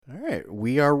All right,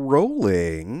 we are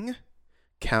rolling.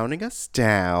 Counting us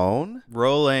down.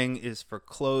 Rolling is for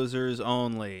closers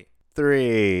only.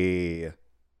 3,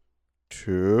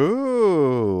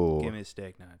 2. Give me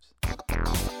steak knives.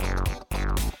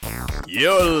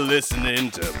 You're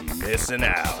listening to Missing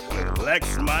Out with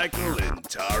Lex Michael and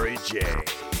Tari J.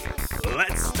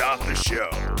 Let's start the show.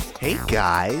 Hey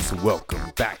guys, welcome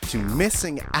back to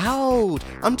Missing Out.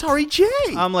 I'm Tari J.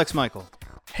 I'm Lex Michael.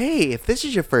 Hey, if this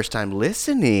is your first time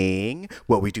listening,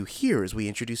 what we do here is we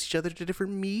introduce each other to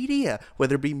different media,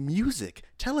 whether it be music,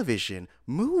 television,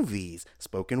 movies,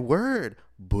 spoken word,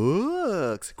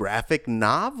 books, graphic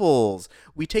novels.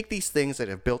 We take these things that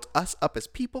have built us up as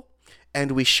people,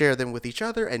 and we share them with each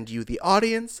other and you, the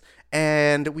audience,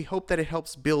 and we hope that it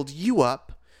helps build you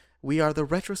up. We are the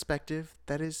retrospective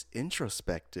that is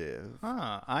introspective.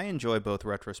 I enjoy both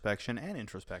retrospection and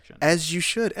introspection. As you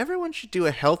should. Everyone should do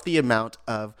a healthy amount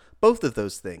of both of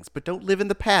those things, but don't live in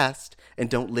the past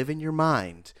and don't live in your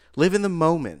mind. Live in the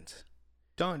moment.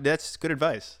 That's good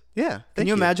advice. Yeah. Can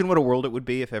you imagine what a world it would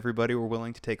be if everybody were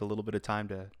willing to take a little bit of time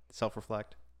to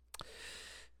self-reflect?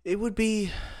 It would be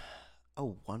a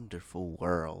wonderful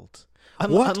world.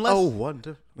 Unless all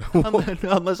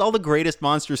the greatest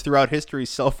monsters throughout history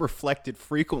self-reflected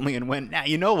frequently and went, nah,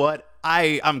 you know what?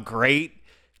 I'm great.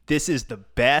 This is the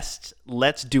best.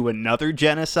 Let's do another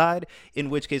genocide. In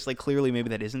which case, clearly maybe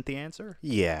that isn't the answer.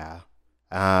 Yeah.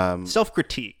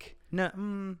 Self-critique.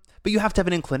 No, but you have to have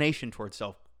an inclination towards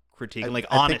self-critique and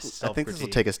honest self-critique. I think this will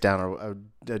take us down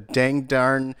a dang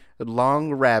darn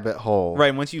long rabbit hole. Right,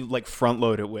 and once you front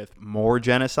load it with more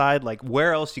genocide,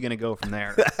 where else are you going to go from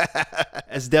there?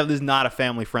 As Dev is not a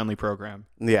family-friendly program.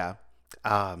 Yeah.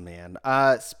 Oh, man.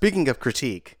 Speaking of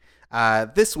critique,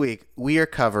 this week we are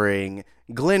covering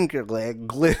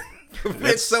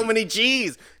There's so many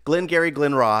G's. Glengarry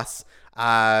Glen Ross,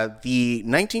 the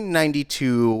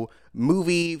 1992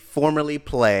 movie, formerly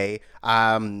play,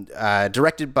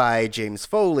 directed by James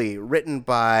Foley, written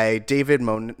by David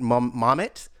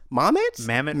Mamet?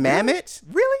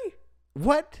 Really?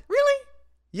 What? Really?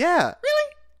 Yeah.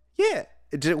 Really? Yeah.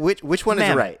 Which one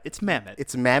is right? It's Mamet.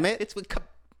 It's Mamet? It's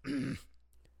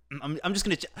I'm just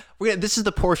gonna. This is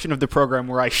the portion of the program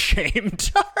where I shamed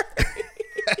Tari.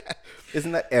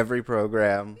 Isn't that every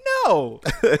program? No.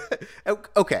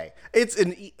 Okay. It's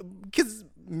because.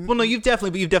 Well, no, you've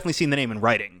definitely seen the name in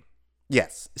writing.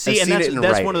 Yes. See, and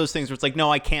that's one of those things where it's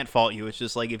no, I can't fault you. It's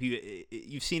just if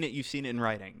you've seen it in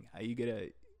writing. You get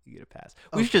a pass.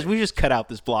 We should just cut out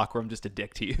this block where I'm just a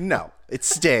dick to you. No, it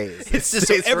stays. It's just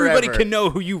so everybody can know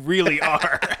who you really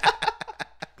are.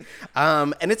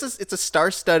 And it's a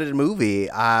star-studded movie.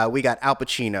 We got Al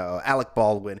Pacino, Alec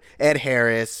Baldwin, Ed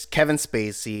Harris, Kevin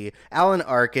Spacey, Alan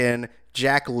Arkin,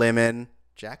 Jack Lemmon.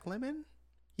 Jack Lemmon?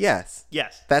 Yes.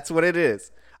 That's what it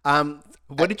is.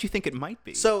 What did you think it might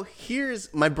be? So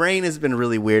my brain has been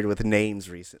really weird with names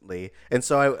recently, and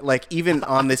so I even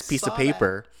on this piece of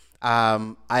paper,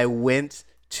 I went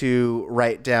to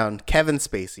write down Kevin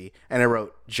Spacey, and I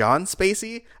wrote John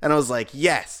Spacey, and I was like,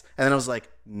 yes, and then I was like,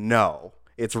 no,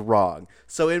 it's wrong.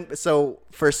 So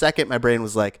for a second, my brain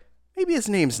was like, maybe his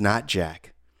name's not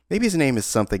Jack, maybe his name is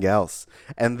something else,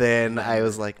 and then I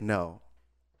was like, no,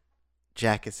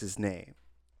 Jack is his name.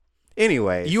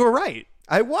 Anyway, you were right.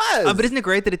 I was. But isn't it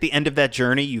great that at the end of that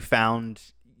journey you found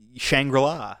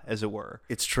Shangri-La, as it were?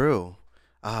 It's true.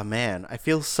 Ah, man, I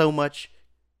feel so much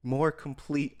more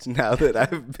complete now that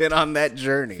I've been on that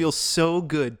journey. It feels so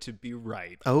good to be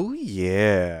right. Oh,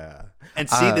 yeah. And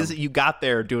see, you got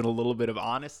there doing a little bit of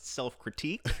honest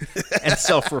self-critique and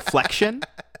self-reflection.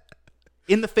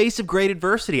 In the face of great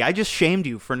adversity, I just shamed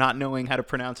you for not knowing how to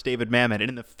pronounce David Mamet. And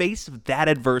in the face of that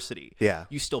adversity,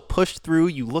 you still pushed through,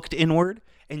 you looked inward,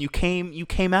 and you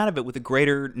came out of it with a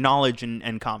greater knowledge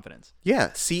and confidence.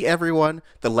 Yeah. See, everyone,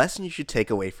 the lesson you should take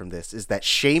away from this is that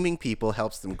shaming people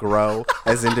helps them grow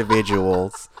as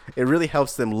individuals. It really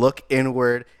helps them look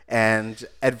inward and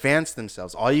advance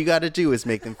themselves. All you got to do is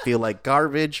make them feel like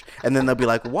garbage, and then they'll be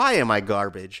like, why am I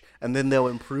garbage? And then they'll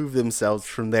improve themselves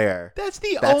from there. That's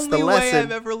the only way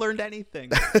I've ever learned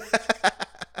anything.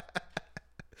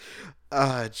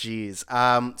 Geez.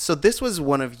 So this was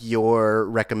one of your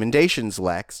recommendations,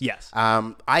 Lex. Yes.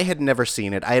 I had never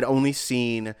seen it. I had only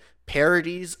seen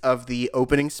parodies of the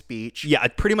opening speech. Yeah,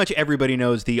 pretty much everybody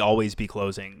knows the Always Be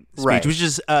Closing speech, right, which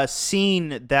is a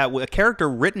scene that a character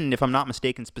written, if I'm not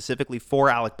mistaken, specifically for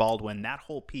Alec Baldwin. That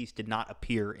whole piece did not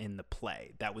appear in the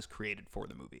play. That was created for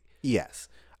the movie. Yes.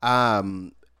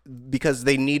 Because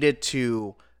they needed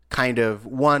to kind of,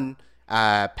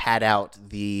 pad out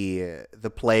the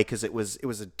play, because it was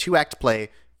a 2-act play,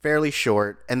 fairly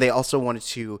short, and they also wanted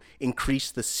to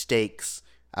increase the stakes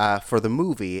for the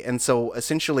movie. And so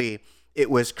essentially it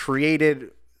was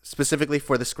created specifically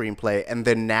for the screenplay, and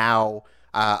then now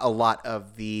a lot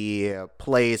of the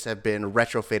plays have been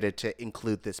retrofitted to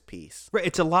include this piece. Right.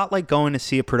 It's a lot like going to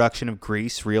see a production of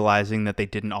Grease, realizing that they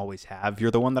didn't always have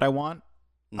 "You're the One That I Want"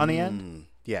 on the end.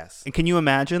 Yes. And can you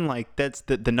imagine, like, that's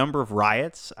the number of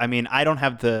riots? I mean, I don't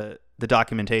have the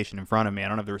documentation in front of me. I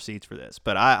don't have the receipts for this,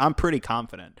 but I'm pretty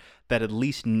confident that at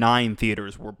least 9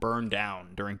 theaters were burned down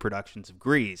during productions of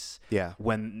Grease. Yeah.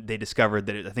 When they discovered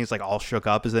that I think it's like "All Shook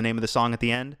Up" is the name of the song at the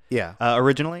end. Yeah.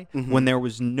 Originally, when there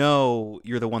was no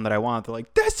 "You're the One That I Want," they're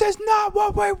like, "This is not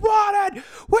what we wanted.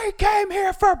 We came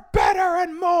here for better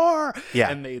and more."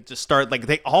 Yeah. And they just start, like,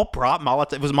 they all brought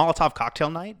Molotov. It was Molotov cocktail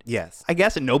night. Yes. I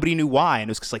guess, and nobody knew why, and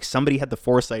it was because, like, somebody had the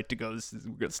foresight to go,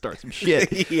 "We're gonna start some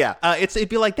shit." Yeah. It'd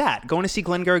be like that. Going to see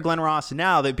Glengarry Glen Ross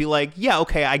now, they'd be like, "Yeah,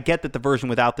 okay, I get that the version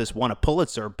without this won a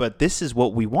Pulitzer, but this is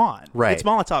what we want. Right. It's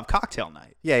Molotov cocktail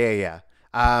night." Yeah.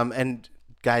 And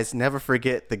guys, never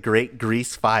forget the Great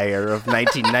Grease Fire of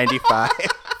 1995.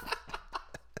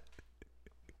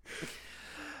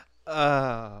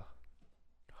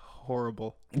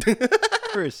 Horrible.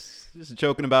 We're just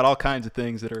joking about all kinds of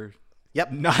things that are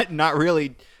Yep. not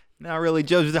really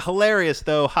jokes. It's hilarious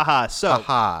though. Haha.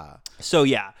 So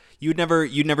yeah, you'd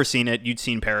never seen it. You'd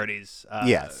seen parodies.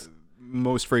 Yes.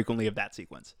 Most frequently of that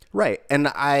sequence. Right. And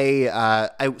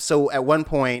so at one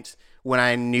point when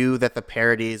I knew that the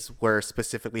parodies were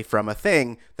specifically from a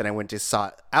thing, then I went to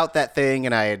sought out that thing,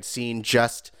 and I had seen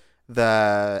just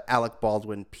the Alec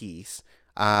Baldwin piece.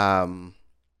 And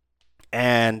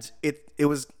it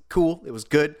was cool. It was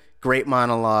good. Great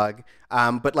monologue.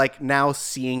 But like now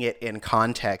seeing it in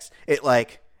context, it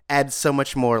like adds so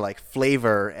much more like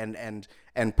flavor and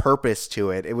purpose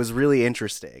to it. It was really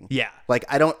interesting. Yeah. Like,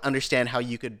 I don't understand how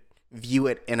you could view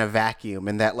it in a vacuum,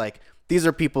 and that like these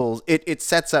are people's, it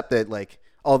sets up that like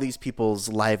all these people's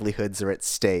livelihoods are at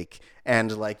stake,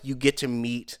 and like you get to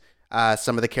meet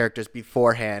some of the characters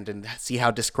beforehand and see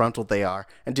how disgruntled they are,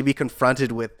 and to be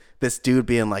confronted with this dude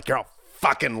being like, "You're all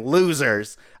fucking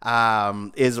losers,"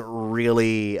 is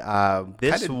really This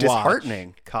kind of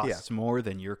disheartening. costs more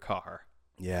than your car.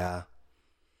 Yeah,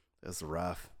 it was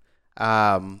rough.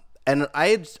 And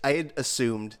I had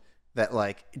assumed that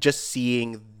like just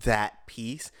seeing that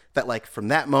piece, that like from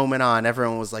that moment on,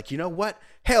 everyone was like, "You know what?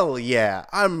 Hell yeah,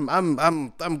 I'm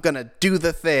gonna do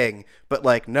the thing." But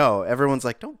like, no, everyone's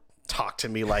like, "Don't talk to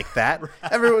me like that."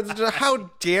 Everyone's just,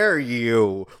 "How dare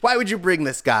you? Why would you bring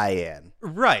this guy in?"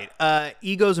 Right.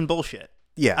 Egos and bullshit.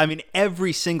 Yeah. I mean,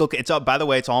 every single by the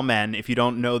way, it's all men. If you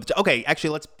don't know okay, actually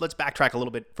let's backtrack a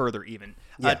little bit further even.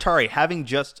 Yeah. Tari, having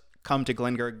just come to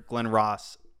Glengarry Glen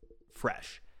Ross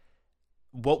fresh,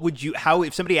 what would you,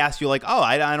 if somebody asked you like, "Oh,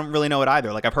 I don't really know it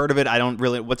either. Like, I've heard of it. I don't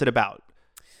really, what's it about?"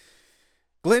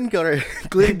 Glengarry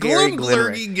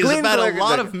is about a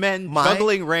lot of men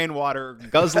juggling rainwater,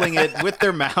 guzzling it with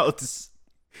their mouths.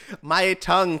 My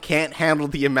tongue can't handle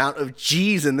the amount of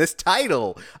G's in this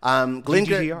title.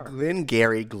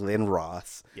 Glengarry Glen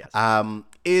Ross Yes.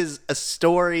 is a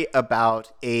story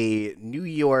about a New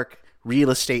York real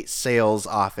estate sales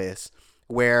office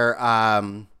where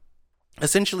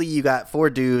essentially you got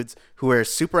 4 dudes who are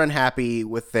super unhappy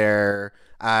with their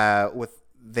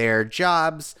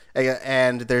jobs,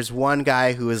 and there's one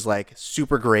guy who is like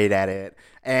super great at it,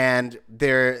 and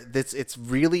it's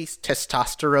really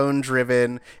testosterone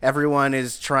driven. Everyone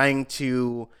is trying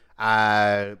to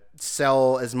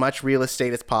sell as much real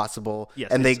estate as possible.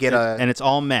 Yes, and and it's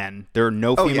all men. There are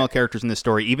no female yeah. characters in this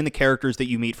story. Even the characters that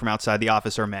you meet from outside the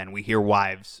office are men. We hear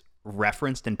wives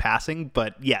referenced in passing,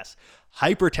 but yes,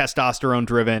 hyper testosterone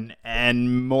driven,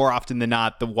 and more often than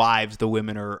not, the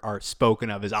women are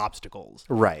spoken of as obstacles.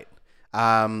 Right.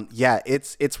 Yeah,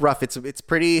 it's rough. It's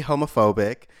pretty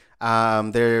homophobic.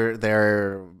 There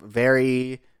are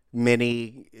very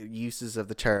many uses of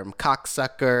the term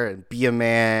cocksucker and be a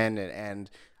man, and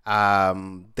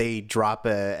they drop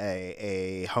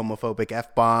a homophobic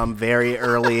F-bomb very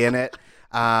early in it.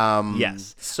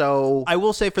 Yes. So I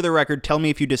will say, for the record, tell me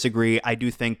if you disagree. I do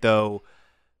think, though,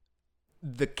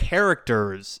 the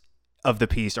characters of the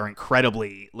piece are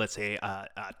incredibly, let's say,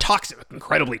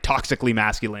 incredibly toxically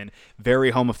masculine,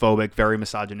 very homophobic, very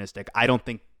misogynistic. I don't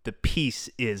think the piece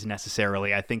is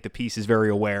necessarily. I think the piece is very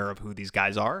aware of who these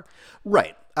guys are.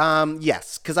 Right.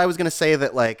 Yes, because I was gonna say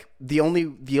that like the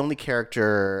only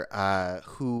character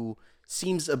who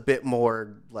seems a bit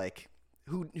more like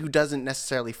who doesn't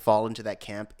necessarily fall into that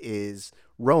camp is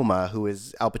Roma, who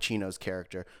is Al Pacino's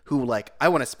character, who like I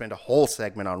want to spend a whole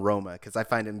segment on Roma because I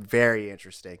find him very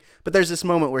interesting. But there's this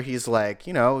moment where he's like,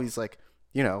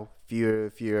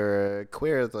 if you're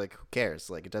queer, like, who cares?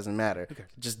 Like, it doesn't matter.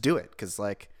 Just do it, because,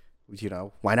 like,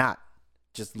 why not?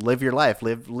 Just live your life,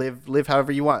 live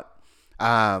however you want.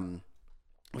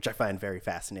 Which I find very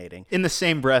fascinating. In the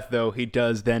same breath, though, he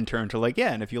does then turn to like,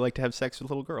 yeah, and if you like to have sex with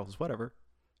little girls, whatever.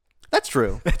 That's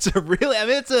true. It's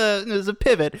a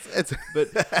pivot.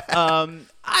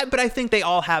 But I think they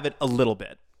all have it a little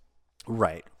bit.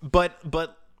 Right. But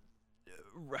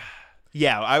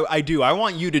yeah, I do. I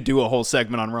want you to do a whole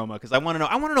segment on Roma, because I want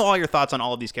to know all your thoughts on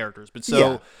all of these characters. But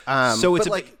so it's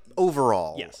like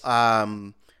overall, yes.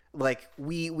 Like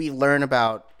we learn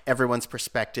about everyone's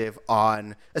perspective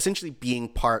on essentially being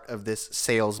part of this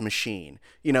sales machine.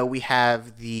 We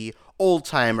have the old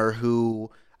timer who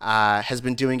has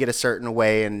been doing it a certain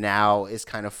way and now is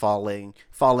kind of fallen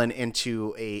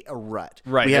into a rut.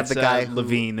 Right. We have the guy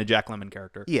Levine, the Jack Lemmon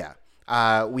character. Yeah.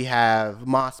 We have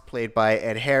Moss, played by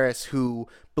Ed Harris, who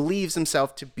believes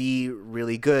himself to be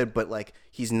really good, but like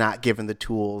he's not given the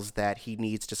tools that he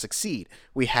needs to succeed.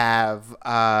 We have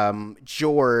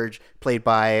George, played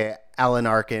by Alan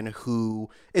Arkin, who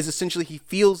is essentially, he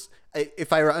feels,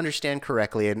 if I understand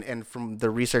correctly, and from the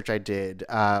research I did,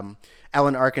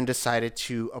 Alan Arkin decided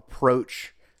to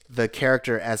approach the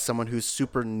character as someone who's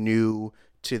super new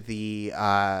to the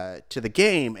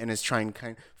game and is trying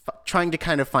to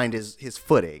kind of find his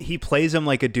footing. He plays him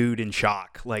like a dude in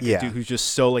shock, like a dude who's just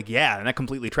so like, yeah, and that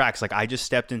completely tracks. Like, I just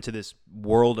stepped into this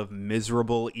world of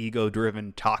miserable,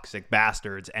 ego-driven, toxic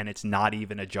bastards, and it's not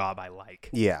even a job I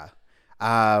like. Yeah.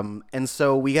 And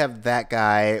so we have that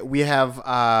guy. We have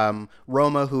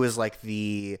Roma, who is like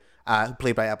the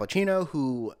played by Al Pacino,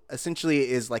 who essentially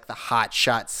is like the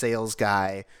hotshot sales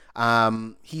guy.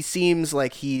 He seems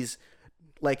like he's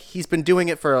been doing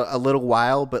it for a little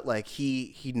while, but like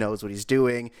he knows what he's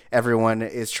doing. Everyone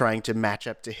is trying to match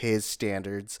up to his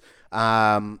standards.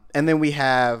 And then we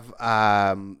have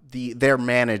their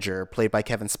manager, played by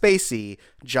Kevin Spacey,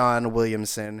 John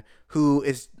Williamson, who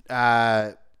is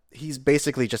he's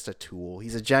basically just a tool.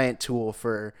 He's a giant tool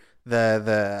for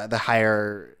the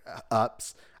higher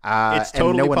ups. It's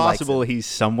totally possible he's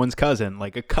someone's cousin.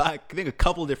 Like I think a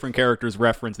couple different characters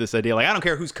reference this idea. Like, I don't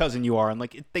care whose cousin you are, and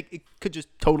like it could just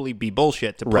totally be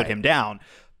bullshit to put him down.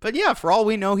 But yeah, for all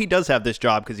we know, he does have this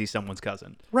job because he's someone's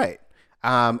cousin. Right.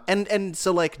 And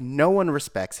so like no one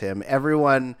respects him.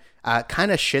 Everyone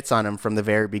kind of shits on him from the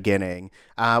very beginning,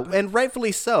 and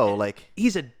rightfully so. Like,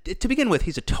 to begin with,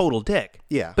 he's a total dick.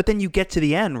 Yeah. But then you get to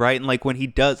the end, right? And like when he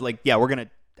does, like, yeah,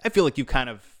 I feel like you kind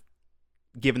of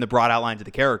given the broad outlines of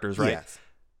the characters, right? Yes.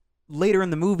 Later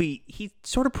in the movie, he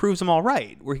sort of proves them all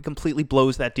right, where he completely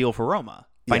blows that deal for Roma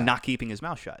by not keeping his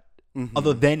mouth shut. Mm-hmm.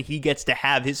 Although then he gets to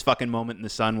have his fucking moment in the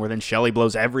sun where then Shelley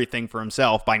blows everything for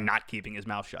himself by not keeping his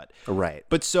mouth shut. Right.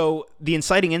 But so the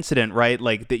inciting incident, right?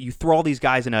 Like that you throw all these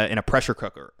guys in a pressure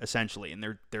cooker, essentially, and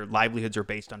their livelihoods are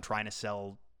based on trying to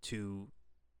sell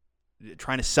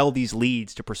these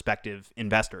leads to prospective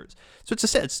investors. So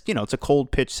it's a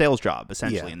cold pitch sales job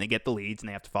essentially, and they get the leads and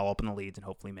they have to follow up on the leads and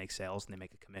hopefully make sales and they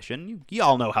make a commission. You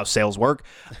all know how sales work.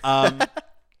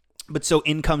 But so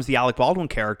in comes the Alec Baldwin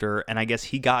character, and I guess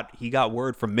he got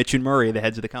word from Mitch and Murray, the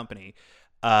heads of the company,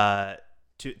 to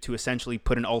essentially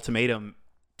put an ultimatum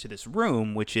to this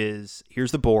room, which is,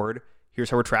 here's the board, here's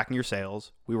how we're tracking your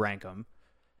sales, we rank them.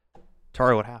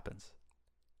 Tari, what happens?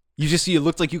 You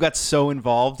looked like you got so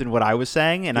involved in what I was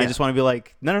saying, and I just want to be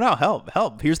like, no,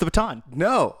 help. Here's the baton.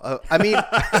 No, I mean,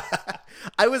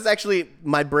 I was actually,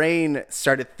 my brain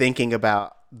started thinking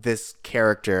about this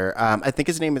character. I think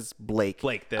his name is Blake.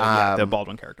 The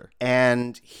Baldwin character.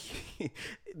 And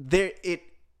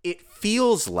it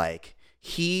feels like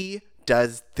he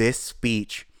does this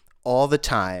speech all the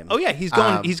time. Oh yeah, he's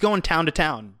going town to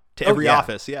town. To every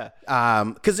office, yeah.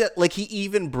 Because like he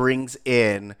even brings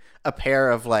in a pair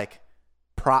of like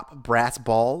prop brass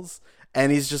balls,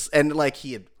 and he's just, and like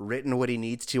he had written what he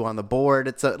needs to on the board.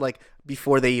 It's like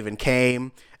before they even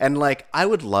came, and like I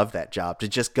would love that job to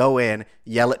just go in,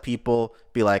 yell at people,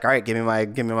 be like, all right, give me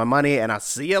my money, and I'll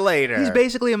see you later. He's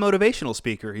basically a motivational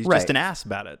speaker. He's just an ass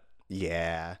about it.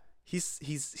 Yeah.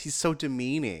 He's so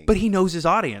demeaning. But he knows his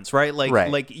audience, right?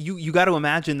 Like you got to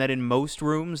imagine that in most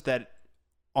rooms that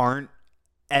aren't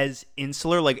as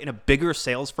insular, like in a bigger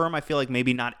sales firm, I feel like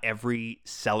maybe not every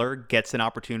seller gets an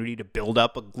opportunity to build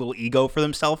up a little ego for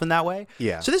themselves in that way.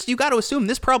 Yeah. So you got to assume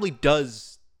this probably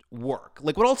does work.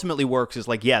 Like what ultimately works is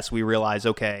like, yes, we realize,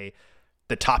 okay,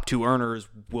 the top two earners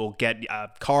will get a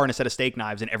car and a set of steak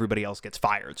knives and everybody else gets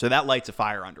fired. So that lights a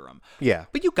fire under them. Yeah.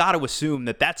 But you got to assume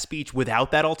that speech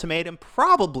without that ultimatum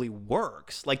probably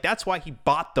works. Like that's why he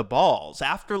bought the balls.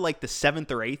 After like the 7th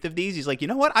or 8th of these, he's like, you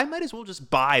know what? I might as well just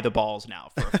buy the balls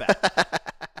now for a fact.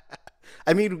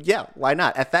 I mean, yeah, why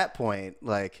not? At that point,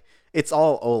 like, it's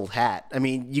all old hat. I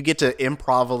mean, you get to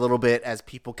improv a little bit as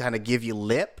people kind of give you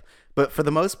lip, but for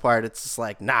the most part, it's just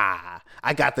like, nah,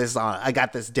 I got this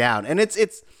down. And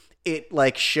it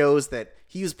like shows that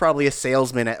he was probably a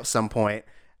salesman at some point.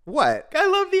 What? I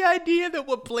love the idea that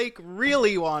what Blake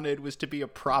really wanted was to be a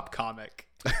prop comic.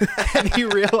 And he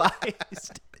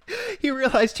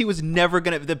realized he was never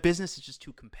gonna. The business is just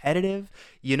too competitive,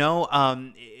 you know.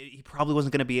 He probably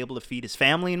wasn't gonna be able to feed his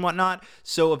family and whatnot.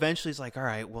 So eventually, he's like, "All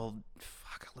right, well,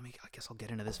 fuck. I guess I'll get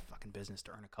into this fucking business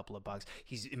to earn a couple of bucks."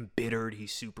 He's embittered.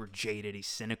 He's super jaded. He's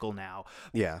cynical now.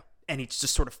 Yeah. And he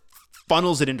just sort of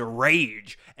funnels it into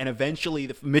rage. And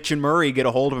eventually, Mitch and Murray get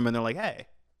a hold of him, and they're like, "Hey,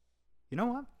 you know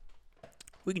what?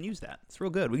 We can use that. It's real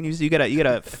good. We can use it. You got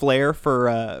a flair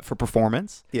for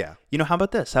performance. Yeah. You know, how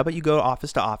about this? How about you go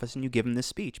office to office and you give them this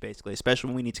speech, basically, especially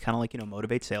when we need to kind of like, you know,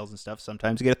 motivate sales and stuff.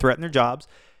 Sometimes you get to threaten their jobs.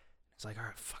 It's like, all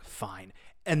right, fine.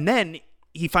 And then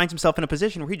he finds himself in a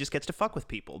position where he just gets to fuck with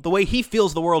people the way he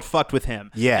feels the world fucked with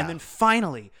him. Yeah. And then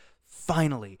finally,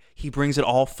 he brings it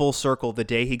all full circle the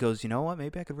day he goes, you know what?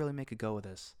 Maybe I could really make a go of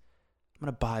this. I'm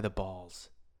going to buy the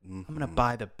balls. I'm going to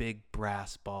buy the big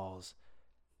brass balls.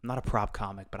 I'm not a prop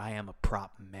comic, but I am a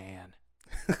prop man.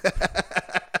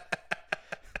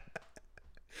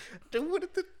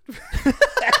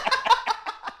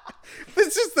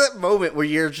 It's just that moment where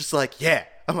you're just like, yeah,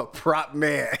 I'm a prop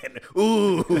man.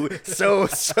 Ooh, so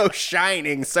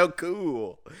shining, so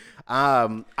cool.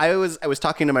 I was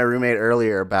talking to my roommate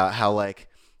earlier about how, like,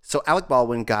 so Alec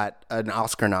Baldwin got an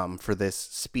Oscar nom for this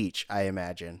speech, I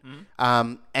imagine.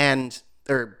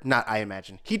 Or not I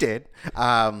imagine. He did.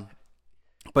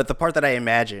 But the part that I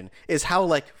imagine is how,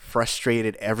 like,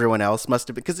 frustrated everyone else must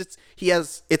have been, because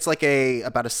it's like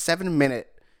about a 7-minute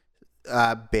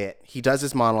bit. He does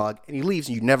his monologue and he leaves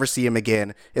and you never see him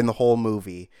again in the whole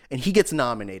movie, and he gets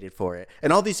nominated for it.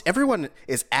 And everyone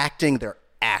is acting their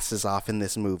asses off in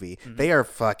this movie. They are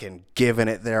fucking giving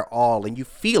it their all, and you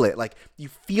feel it. Like, you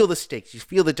feel the stakes, you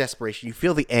feel the desperation, you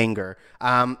feel the anger.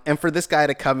 And for this guy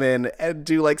to come in and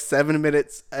do like 7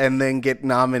 minutes and then get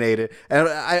nominated, and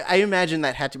I imagine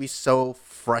that had to be so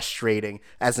frustrating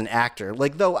as an actor.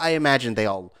 Like, though I imagine they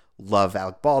all love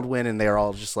Alec Baldwin and they're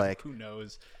all just like, who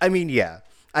knows? I mean, yeah,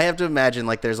 I have to imagine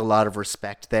like there's a lot of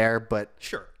respect there, but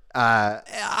sure.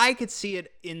 I could see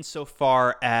it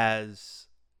insofar as,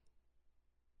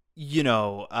 you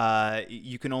know,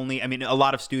 you can only, I mean, a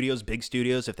lot of studios, big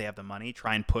studios, if they have the money,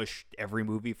 try and push every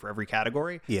movie for every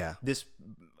category. Yeah. This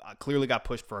clearly got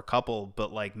pushed for a couple,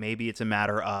 but like maybe it's a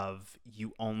matter of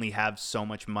you only have so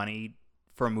much money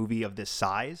for a movie of this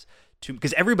size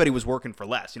because everybody was working for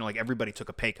less, you know, like everybody took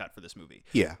a pay cut for this movie.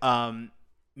 Yeah.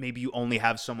 Maybe you only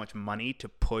have so much money to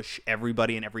push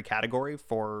everybody in every category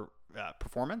for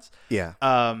performance. Yeah.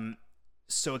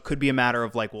 So it could be a matter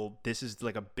of like, well, this is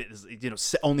like a bit, you know,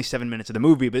 only 7 minutes of the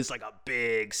movie, but it's like a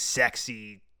big,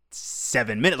 sexy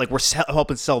 7 minute. Like, we're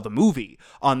helping sell the movie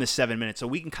on this 7 minutes, so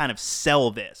we can kind of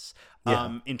sell this.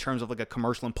 In terms of like a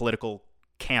commercial and political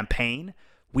campaign,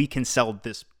 we can sell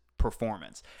this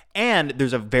performance. And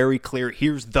there's a very clear,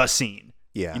 here's the scene.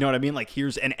 Yeah. You know what I mean? Like,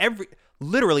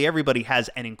 literally everybody has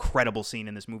an incredible scene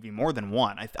in this movie, more than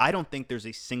one. I don't think there's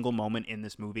a single moment in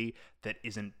this movie that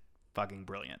isn't fucking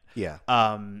brilliant. Yeah.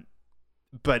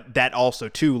 But that also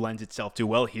too lends itself to,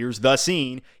 well, here's the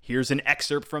scene, here's an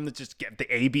excerpt from just get the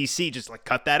ABC, just like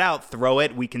cut that out, throw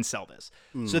it, we can sell this.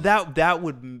 So that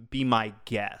would be my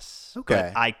guess.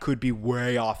 Okay. But I could be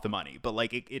way off the money, but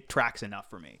like it tracks enough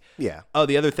for me. Yeah. Oh,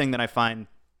 the other thing that I find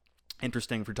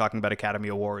interesting for talking about Academy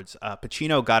Awards,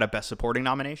 Pacino got a Best Supporting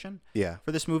nomination. Yeah.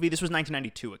 For this movie. This was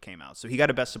 1992 it came out. So he got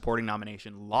a Best Supporting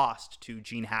nomination, lost to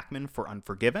Gene Hackman for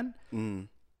Unforgiven.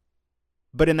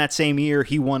 But in that same year,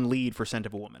 he won lead for Scent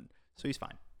of a Woman. So he's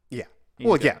fine. Yeah. He's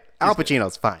well, good. yeah. Al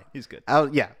Pacino's fine. He's good.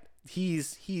 Yeah.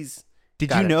 He's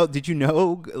Did you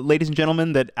know, ladies and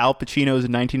gentlemen, that Al Pacino's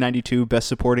 1992 Best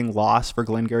Supporting loss for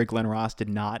Glengarry Glen Ross did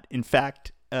not, in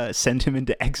fact, send him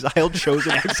into exile,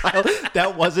 chosen exile?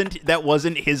 That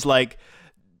wasn't his like,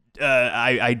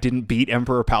 I didn't beat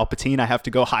Emperor Palpatine, I have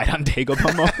to go hide on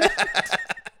Dagobah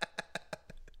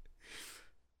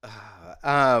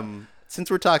moment. Since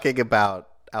we're talking about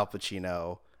Al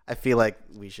Pacino, I feel like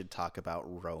we should talk about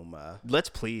Roma. Let's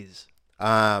please.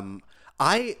 I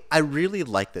really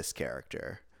like this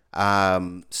character.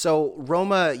 So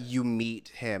Roma, you meet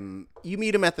him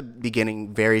at the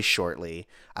beginning very shortly.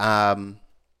 And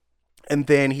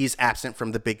then he's absent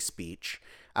from the big speech.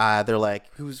 They're like,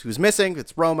 who's missing?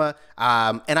 It's Roma.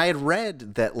 And I had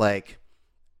read that like,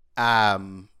 I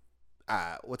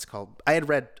had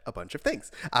read a bunch of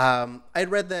things. I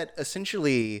had read that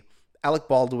essentially Alec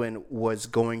Baldwin was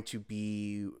going to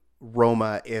be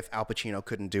Roma if Al Pacino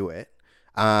couldn't do it.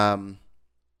 And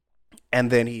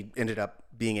then he ended up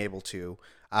being able to.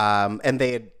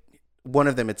 And one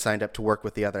of them had signed up to work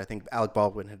with the other. I think Alec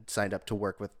Baldwin had signed up to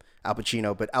work with Al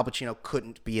Pacino, but Al Pacino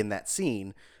couldn't be in that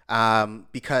scene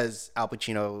because Al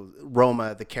Pacino,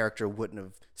 Roma, the character, wouldn't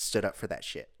have stood up for that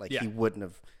shit. Like, he wouldn't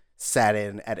have sat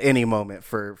in at any moment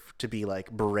to be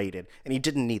like berated, and he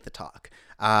didn't need the talk.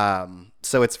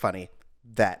 So it's funny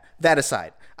that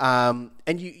aside.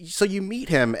 And you meet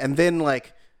him, and then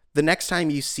like the next time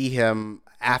you see him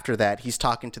after that, he's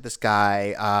talking to this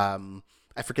guy.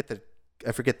 I forget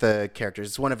the characters.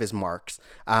 It's one of his marks.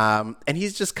 And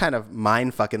he's just kind of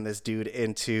mind fucking this dude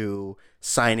into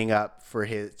signing up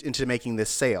into making this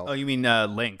sale. Oh, you mean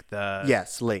Link?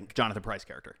 Yes, Link. Jonathan Pryce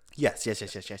character. Yes.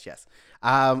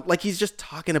 Like he's just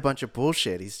talking a bunch of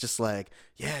bullshit. He's just like,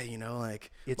 yeah,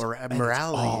 like morality. It's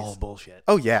all bullshit.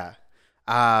 Oh yeah.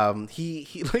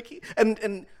 He like,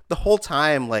 and the whole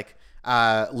time, like,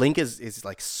 Link is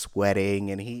like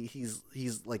sweating, and he's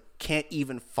like can't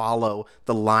even follow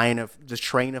the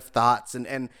train of thoughts,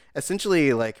 and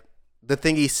essentially like the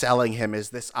thing he's selling him is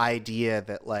this idea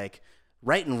that like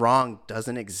right and wrong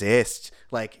doesn't exist.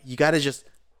 Like, you got to just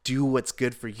do what's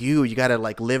good for you. You got to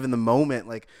like live in the moment.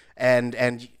 Like,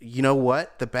 and you know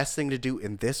what? The best thing to do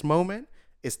in this moment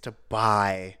is to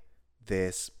buy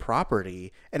this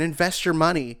property and invest your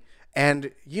money.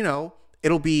 And,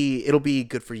 it'll be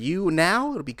good for you now.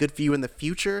 It'll be good for you in the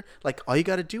future. Like, all you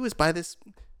got to do is buy this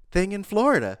thing in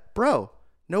Florida, bro.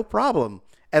 No problem.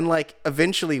 And like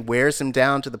eventually wears him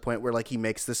down to the point where like he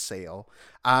makes this sale.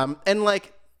 And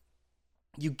like,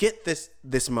 you get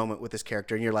this moment with this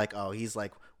character, and you're like, oh, he's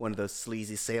like one of those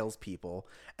sleazy salespeople.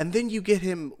 And then you get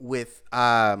him with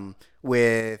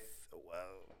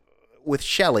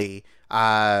Shelley,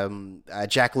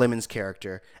 Jack Lemmon's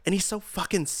character, and he's so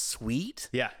fucking sweet.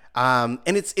 Yeah. And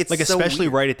it's like, so especially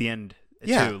weird. right at the end,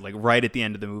 Yeah. too. Like right at the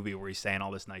end of the movie where he's saying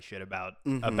all this nice shit about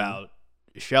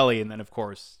Shelley, and then of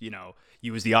course,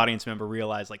 you as the audience member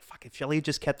realize like, fuck, if Shelley had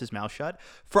just kept his mouth shut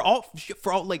for all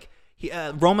like.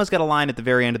 Roma's got a line at the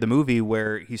very end of the movie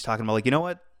where he's talking about like, you know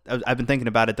what? I've been thinking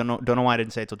about it. Don't know why I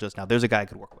didn't say it till just now. There's a guy I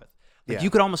could work with. Like, Yeah. you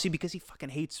could almost see, because he fucking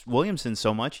hates Williamson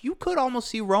so much, you could almost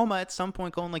see Roma at some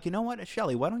point going like, you know what,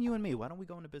 Shelley, why don't you and me? Why don't we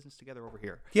go into business together over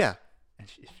here? Yeah. And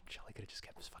Shelley could have just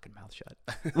kept his fucking mouth shut,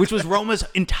 which was Roma's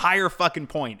entire fucking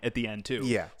point at the end too.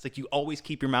 Yeah. It's like, you always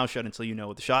keep your mouth shut until you know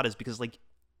what the shot is, because like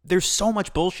there's so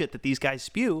much bullshit that these guys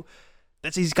spew.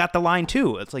 He's got the line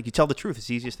too. It's like, you tell the truth. It's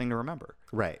the easiest thing to remember.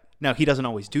 Right. Now, he doesn't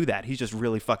always do that. He's just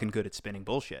really fucking good at spinning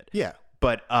bullshit. Yeah.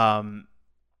 But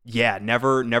yeah,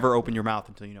 never open your mouth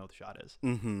until you know what the shot is.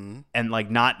 Mm-hmm. And like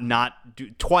not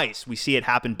do twice. We see it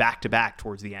happen back to back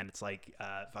towards the end. It's like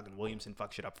fucking Williamson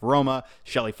fucks shit up for Roma.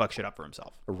 Shelley fucks shit up for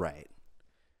himself. Right.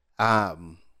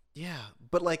 Yeah,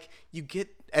 but like you get,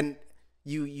 and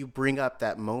you bring up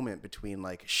that moment between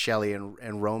like Shelley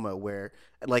and Roma where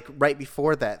like right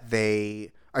before that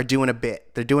they are doing a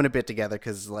bit. They're doing a bit together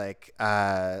because like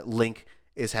Link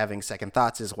is having second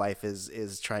thoughts. His wife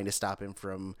is trying to stop him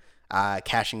from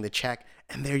cashing the check,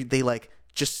 and they like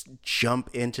just jump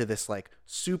into this like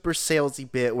super salesy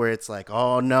bit where it's like,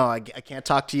 oh no, I can't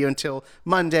talk to you until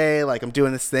Monday. Like, I'm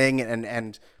doing this thing,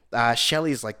 and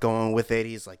Shelley's like going with it.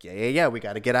 He's like, yeah, we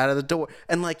got to get out of the door.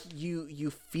 And like you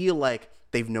feel like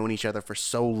they've known each other for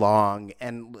so long,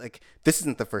 and like this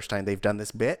isn't the first time they've done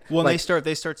this bit. Well, like,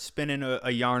 they start spinning a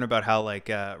yarn about how like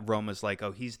Roma's like,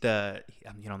 oh, he's I'm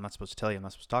not supposed to tell you, I'm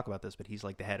not supposed to talk about this, but he's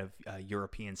like the head of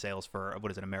European sales for what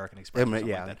is it, American Express, or something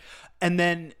yeah. like that. And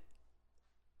then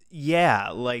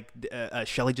like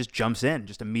Shelley just jumps in,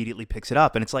 just immediately picks it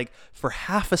up, and it's like for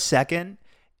half a second,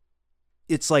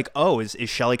 it's like, oh, is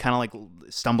Shelley kind of like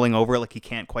stumbling over, like he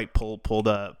can't quite pull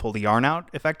the yarn out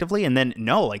effectively, and then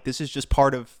no, like this is just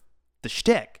part of the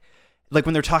shtick. Like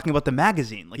when they're talking about the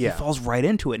magazine, like he falls right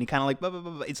into it, and he kind of like blah, blah,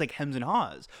 blah, blah. It's like hems and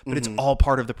haws, but it's all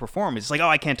part of the performance. It's like, oh,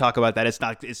 I can't talk about that. It's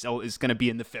not. It's going to be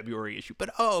in the February issue, but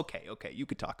okay, you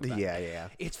could talk about it. Yeah.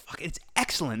 It's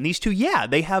excellent. And these two,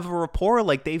 they have a rapport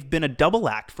like they've been a double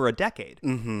act for a decade.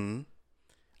 Mm-hmm.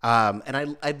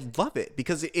 And I love it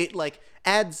because it like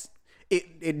adds.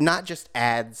 It not just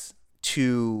adds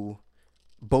to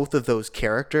both of those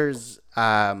characters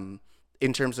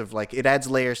in terms of like it adds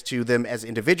layers to them as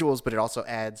individuals, but it also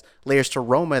adds layers to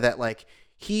Roma that like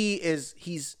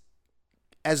he's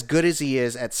as good as he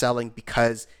is at selling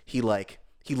because he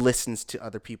listens to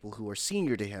other people who are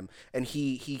senior to him, and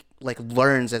he like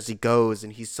learns as he goes,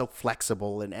 and he's so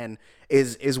flexible and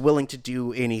is willing to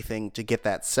do anything to get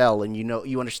that sell, and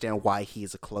you understand why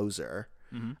he's a closer.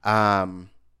 Mm-hmm.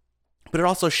 But it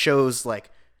also shows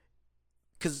like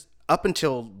because up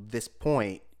until this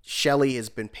point, Shelley has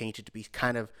been painted to be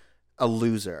kind of a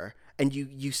loser. And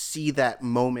you see that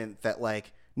moment that,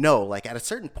 like, no, like, at a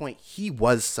certain point, he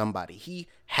was somebody. He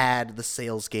had the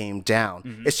sales game down.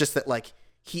 Mm-hmm. It's just that, like,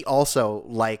 he also,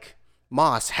 like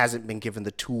Moss, hasn't been given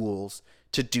the tools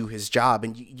to do his job.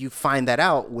 And you find that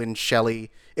out when Shelley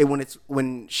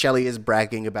is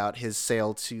bragging about his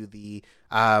sale to the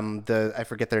I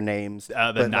forget their names. The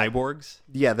Nyborgs?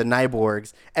 Yeah, the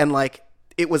Nyborgs. And, like,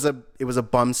 it was a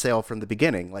bum sale from the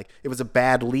beginning. Like, it was a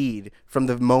bad lead from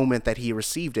the moment that he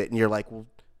received it. And you're like, well,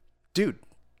 dude,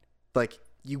 like,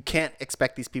 you can't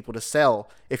expect these people to sell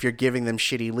if you're giving them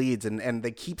shitty leads. And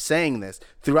they keep saying this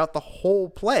throughout the whole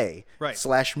play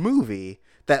 / movie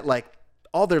that, like,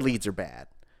 all their leads are bad.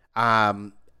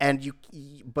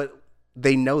 But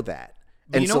they know that.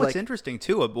 And you know, so, what's interesting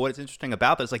too, what's interesting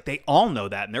about this, like, they all know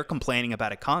that and they're complaining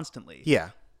about it constantly.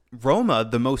 Yeah. Roma,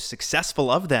 the most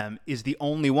successful of them, is the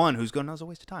only one who's going, no, it's a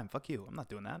waste of time. Fuck you. I'm not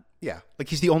doing that. Yeah. Like,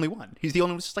 he's the only one. He's the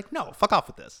only one who's just like, no, fuck off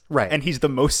with this. Right. And he's the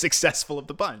most successful of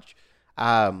the bunch.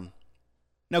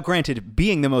 Now, granted,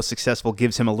 being the most successful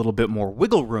gives him a little bit more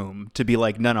wiggle room to be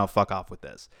like, no, fuck off with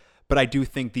this. But I do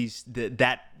think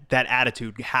that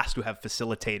attitude has to have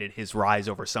facilitated his rise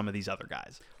over some of these other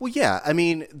guys. Well, yeah. I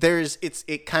mean,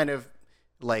 it kind of,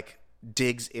 like,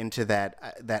 digs into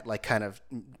that like kind of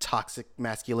toxic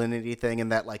masculinity thing,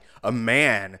 and that, like, a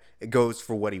man goes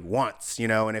for what he wants, you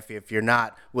know, and if you're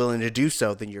not willing to do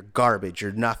so, then you're garbage,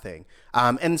 you're nothing.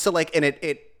 And so, like, and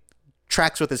it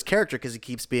tracks with his character because he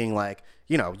keeps being like,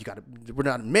 you know, we're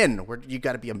not men, you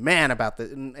got to be a man about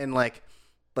this, and like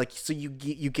so you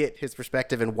get his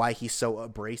perspective and why he's so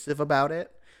abrasive about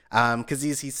it, because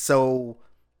he's so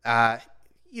I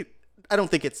don't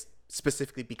think it's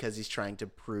specifically because he's trying to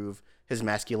prove his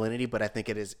masculinity, but I think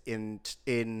it is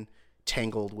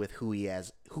entangled with who he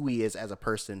is as a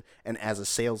person and as a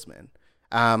salesman.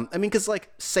 I mean, because,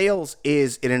 like, sales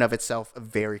is in and of itself a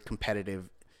very competitive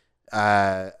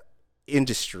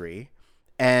industry,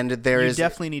 and you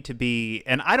definitely need to be.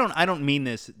 And I don't mean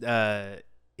this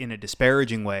in a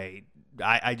disparaging way.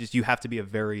 I just, you have to be a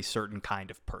very certain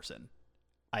kind of person,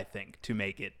 I think, to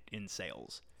make it in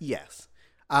sales. Yes.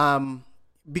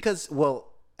 Because,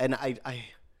 well, and I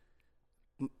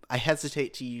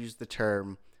hesitate to use the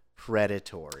term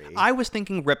predatory. I was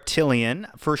thinking reptilian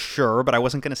for sure, but I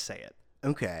wasn't going to say it.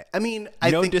 Okay. I mean,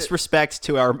 no disrespect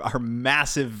to our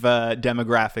massive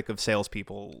demographic of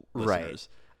salespeople listeners.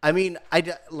 Right. I mean,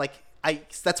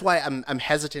 that's why I'm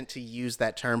hesitant to use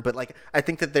that term, but, like, I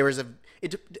think that there is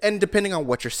and depending on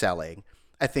what you're selling,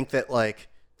 I think that, like,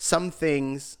 some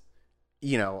things,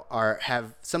 you know,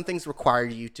 some things require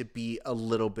you to be a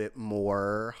little bit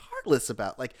more heartless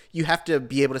about. Like, you have to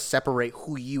be able to separate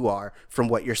who you are from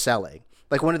what you're selling.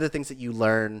 Like, one of the things that you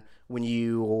learn when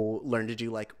you learn to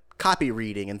do, like, copy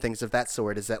reading and things of that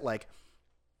sort is that, like,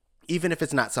 even if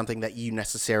it's not something that you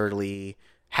necessarily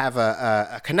have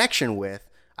a connection with,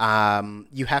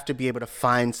 you have to be able to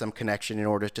find some connection in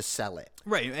order to sell it.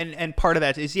 Right. And part of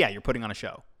that is, you're putting on a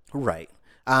show. Right.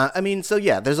 I mean, so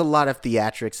yeah, there's a lot of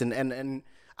theatrics, and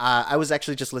I was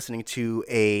actually just listening to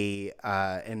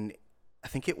and I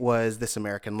think it was This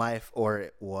American Life, or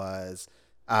it was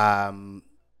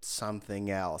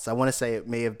something else. I want to say it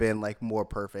may have been, like, More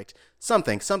Perfect,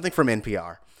 something from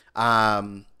NPR.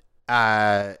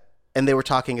 And they were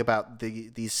talking about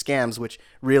these scams, which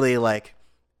really, like,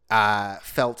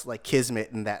 felt like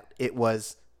Kismet, in that it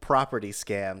was property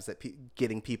scams, that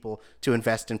getting people to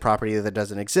invest in property that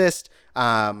doesn't exist,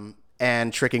 and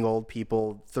tricking old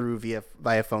people through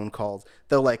via phone calls.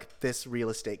 Though, like, this real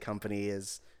estate company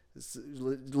is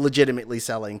legitimately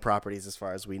selling properties, as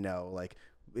far as we know. Like,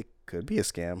 it could be a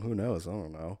scam. Who knows? I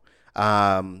don't know.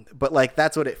 But, like,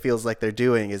 that's what it feels like they're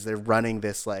doing, is they're running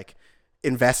this, like,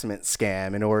 investment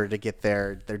scam in order to get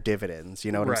their dividends.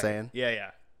 You know what I'm saying? Yeah.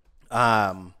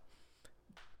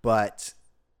 But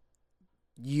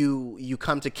you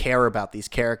come to care about these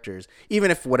characters,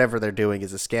 even if whatever they're doing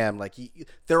is a scam. Like,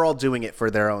 they're all doing it for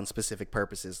their own specific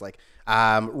purposes. Like,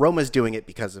 Roma's doing it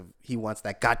because he wants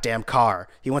that goddamn car.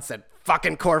 He wants that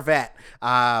fucking Corvette.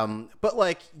 But,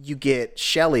 like, you get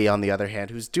Shelley, on the other hand,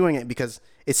 who's doing it because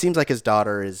it seems like his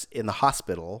daughter is in the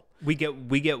hospital. We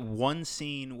get one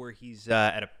scene where he's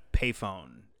at a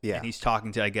payphone. Yeah. And he's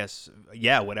talking to, I guess,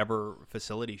 whatever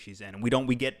facility she's in. And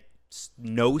we get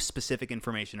no specific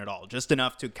information at all, just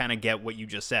enough to kind of get what you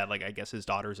just said. Like, I guess his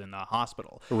daughter's in the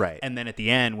hospital. Right. And then at the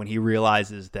end, when he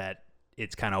realizes that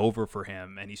it's kind of over for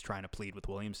him and he's trying to plead with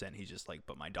Williamson, he's just like,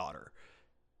 but my daughter.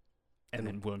 And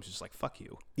then Williamson's just like, fuck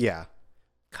you. Yeah.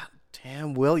 God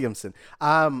damn Williamson.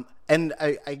 And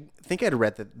I think I'd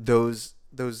read that those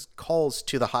those calls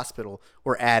to the hospital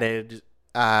were added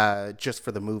just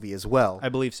for the movie as well. I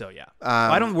believe so. Yeah.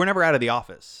 We're never out of the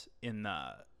office in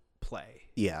the play.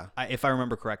 Yeah. If I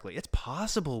remember correctly, it's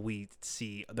possible we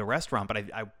see the restaurant, but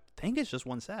I think it's just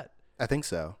one set. I think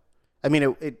so. I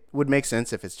mean, it would make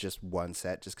sense if it's just one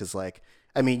set, just because, like,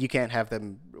 I mean, you can't have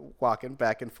them walking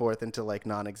back and forth into, like,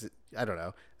 I don't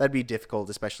know. That'd be difficult,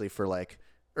 especially for, like,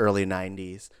 early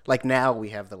 90s. Like, now we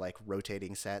have the, like,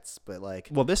 rotating sets, but, like...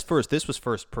 Well, this was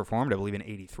first performed, I believe, in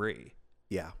 83.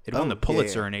 Yeah. It won the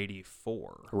Pulitzer in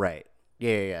 84. Right.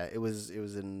 Yeah. It was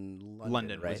in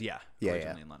London, right?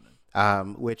 Originally in London.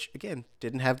 Which again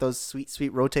didn't have those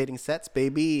sweet rotating sets,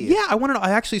 baby. Yeah, I want to know.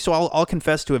 I'll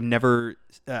confess to have never,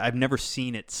 I've never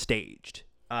seen it staged.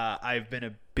 I've been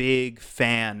a big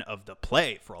fan of the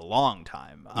play for a long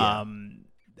time.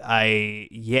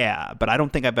 Yeah. But I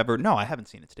don't think I've ever. No, I haven't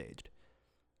seen it staged.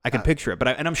 I can picture it, but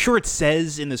and I'm sure it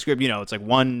says in the script. It's like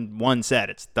one set.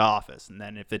 It's The Office, and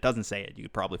then if it doesn't say it, you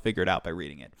could probably figure it out by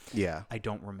reading it. Yeah, I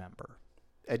don't remember.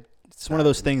 It's one of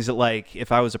those things that, like,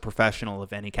 if I was a professional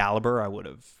of any caliber, I would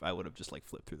have just like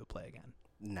flipped through the play again.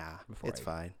 Nah,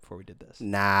 fine. Before we did this.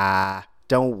 Nah,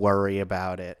 don't worry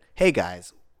about it. Hey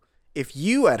guys, if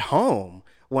you at home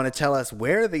want to tell us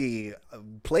where the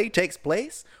play takes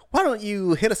place, why don't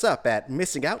you hit us up at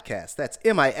Missing Outcast? That's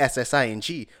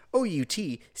MissingOutcast.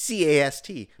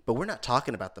 But we're not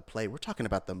talking about the play. We're talking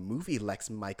about the movie, Lex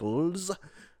Michaels.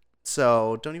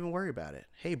 So don't even worry about it.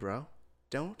 Hey, bro,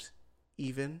 don't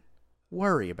even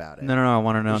worry about it. No. I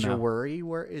want to know. Is your worry?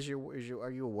 Are you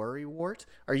a worry wart?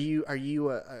 Are you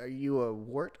a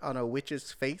wart on a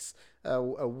witch's face? A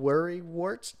worry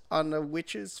wart on a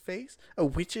witch's face? A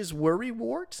witch's worry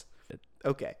wart?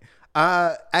 Okay.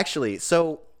 Actually,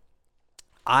 so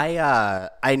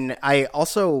I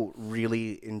also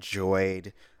really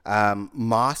enjoyed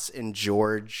Moss and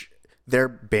George, their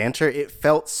banter. It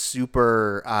felt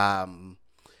super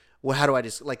well, how do I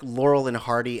just, like, Laurel and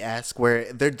Hardy-esque,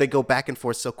 where they go back and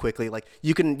forth so quickly. Like,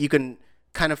 you can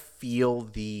kind of feel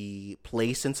the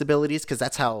play sensibilities, because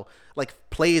that's how, like,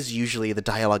 plays usually, the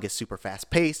dialogue is super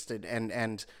fast-paced,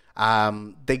 and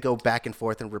they go back and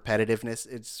forth in repetitiveness.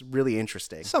 It's really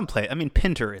interesting. Some play, I mean,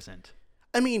 Pinter isn't.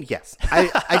 I mean, yes.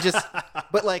 I just,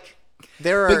 but, like,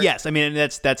 there are... But yes, I mean,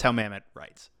 that's how Mamet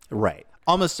writes. Right.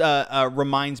 Almost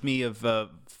reminds me of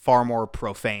far more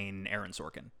profane Aaron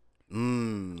Sorkin.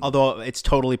 Although it's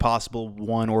totally possible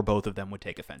one or both of them would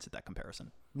take offense at that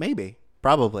comparison. Maybe.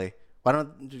 Probably. Why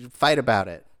don't you fight about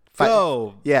it?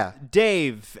 Go. Yeah.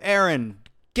 Dave, Aaron,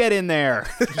 get in there.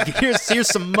 Here's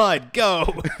some mud.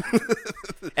 Go.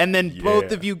 And then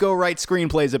both of you go write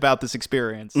screenplays about this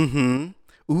experience.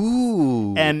 Mm-hmm.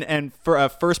 Ooh. And for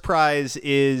first prize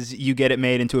is you get it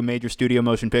made into a major studio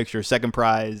motion picture. Second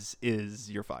prize is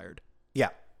you're fired. Yeah.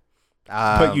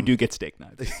 But you do get steak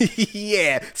knives.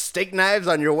 Yeah, steak knives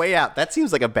on your way out. That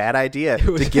seems like a bad idea,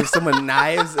 to give someone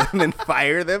knives and then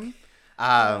fire them.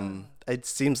 It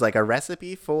seems like a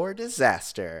recipe for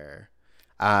disaster.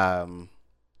 But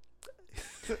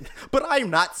I'm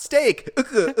not steak.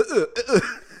 That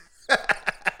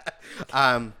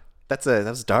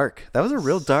was dark. That was a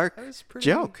real dark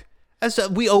joke. As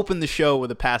we opened the show with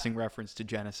a passing reference to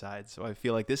genocide, so I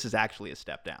feel like this is actually a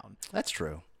step down. That's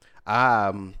true.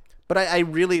 But I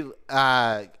really,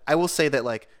 I will say that,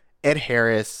 like, Ed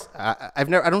Harris, I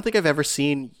don't think I've ever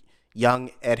seen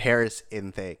young Ed Harris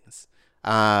in things.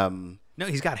 No,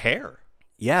 he's got hair.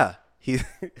 Yeah.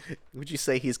 Would you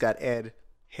say he's got Ed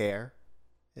hair?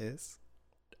 Is?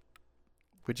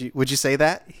 Would you say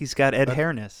that? He's got Ed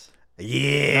Hairness.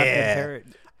 Yeah. Not Ed Hair.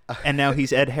 And now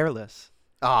he's Ed Hairless.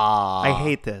 Aww. I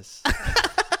hate this.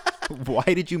 Why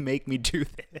did you make me do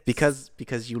this?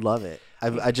 Because you love it.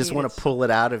 I just want to pull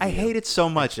it out of you. I hate it so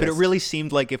much, but it really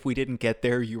seemed like if we didn't get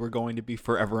there, you were going to be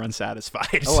forever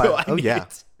unsatisfied.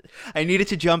 I needed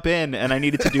to jump in, and I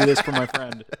needed to do this for my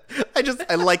friend.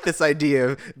 I like this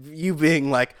idea of you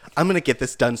being like, I'm gonna get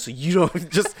this done, so you don't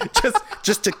just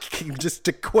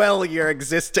to quell your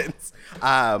existence.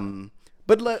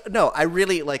 But no, I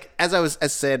really, like, as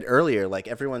said earlier, like,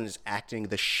 everyone is acting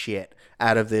the shit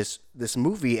out of this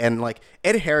movie, and, like,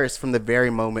 Ed Harris, from the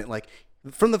very moment, like,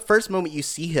 from the first moment you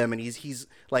see him, and he's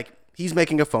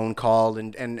making a phone call,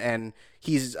 and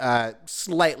he's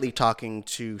slightly talking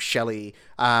to Shelley.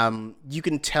 You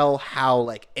can tell how,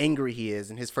 like, angry he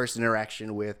is in his first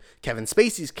interaction with Kevin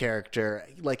Spacey's character.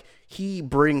 Like, he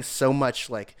brings so much,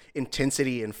 like,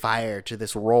 intensity and fire to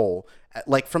this role.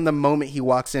 Like, from the moment he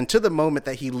walks in to the moment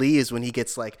that he leaves, when he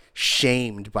gets, like,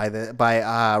 shamed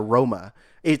by Roma.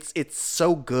 It's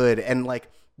so good, and, like,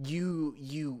 you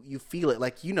feel it.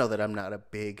 Like, you know that I'm not a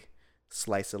big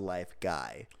slice of life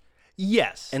guy.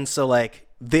 Yes. And so, like,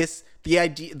 the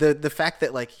idea, the fact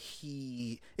that like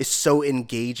he is so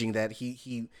engaging that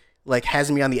he like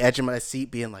has me on the edge of my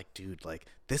seat being like, dude, like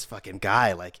this fucking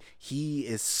guy, like he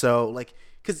is so like,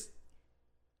 because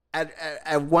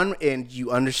at one end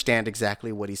you understand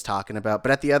exactly what he's talking about,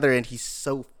 but at the other end he's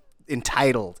so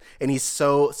entitled and he's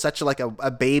such like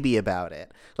a baby about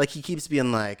it. Like he keeps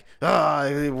being like,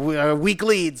 oh, weak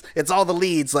leads, it's all the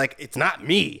leads, like it's not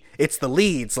me, it's the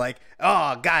leads, like,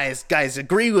 oh, guys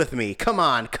agree with me, come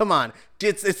on,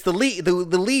 it's the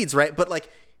leads, right? But like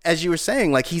as you were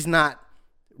saying, like he's not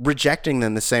rejecting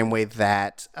them the same way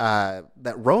that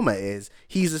that Roma is.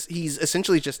 He's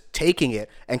essentially just taking it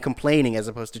and complaining as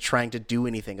opposed to trying to do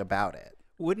anything about it.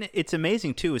 It's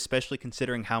amazing too, especially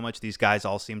considering how much these guys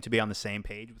all seem to be on the same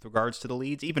page with regards to the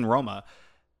leads. Even Roma.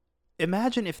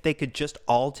 Imagine if they could just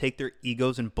all take their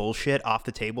egos and bullshit off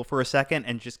the table for a second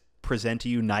and just present a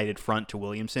united front to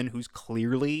Williamson, who's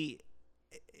clearly,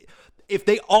 if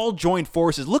they all joined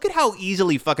forces, look at how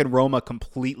easily fucking Roma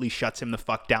completely shuts him the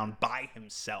fuck down by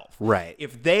himself. Right.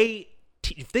 If they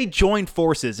joined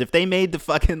forces, if they made the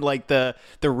fucking like the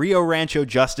Rio Rancho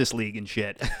Justice League and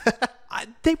shit,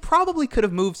 they probably could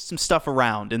have moved some stuff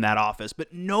around in that office.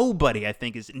 But nobody, I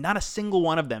think, not a single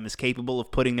one of them is capable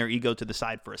of putting their ego to the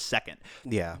side for a second.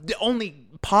 Yeah. The only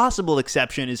possible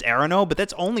exception is Arano, but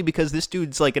that's only because this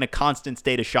dude's like in a constant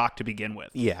state of shock to begin with.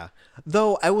 Yeah.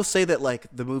 Though I will say that like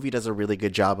the movie does a really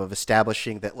good job of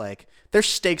establishing that like their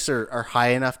stakes are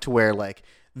high enough to where like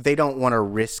they don't want to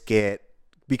risk it,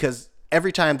 because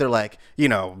every time they're like, you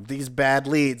know, these bad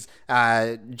leads,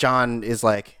 John is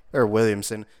like, or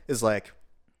Williamson is like,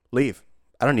 leave.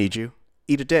 I don't need you.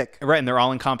 Eat a dick. Right, and they're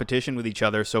all in competition with each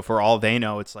other, so for all they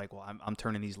know, it's like, well, I'm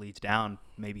turning these leads down.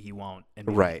 Maybe he won't, and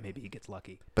maybe he gets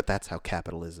lucky. But that's how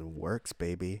capitalism works,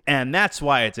 baby. And that's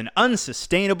why it's an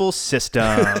unsustainable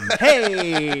system.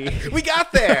 Hey! We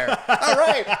got there! All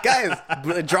right, guys,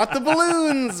 drop the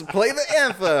balloons. Play the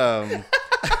anthem.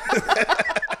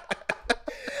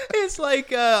 It's like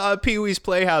Pee-wee's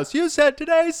Playhouse. You said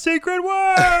today's secret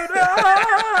word!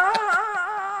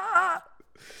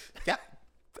 Yeah.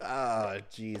 Oh,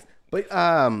 jeez. But,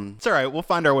 It's all right. We'll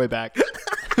find our way back.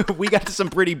 We got to some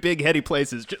pretty big, heady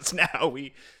places just now.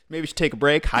 We maybe should take a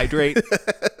break, hydrate.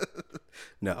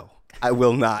 No, I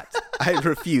will not. I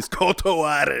refuse.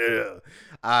 Kotowaru.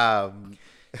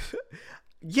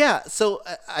 Yeah, so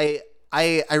I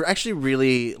actually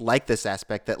really like this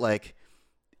aspect that, like,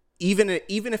 even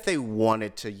if they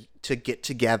wanted to get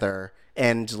together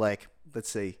and, like, let's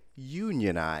say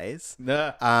unionize,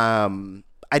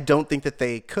 I don't think that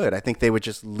they could. I think they would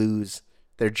just lose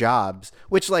their jobs,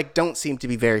 which like don't seem to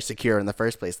be very secure in the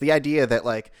first place. The idea that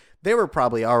like they were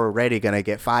probably already going to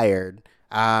get fired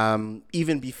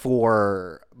even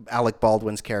before Alec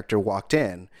Baldwin's character walked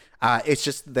in. It's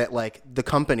just that like the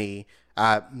company,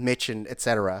 Mitch and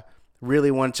etc.,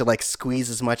 really wanted to like squeeze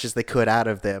as much as they could out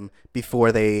of them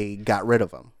before they got rid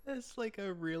of them. It's like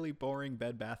a really boring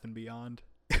Bed Bath & Beyond.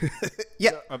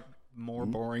 Yeah. More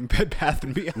boring Bed Bath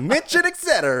 & Beyond. Mitch and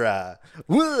etc.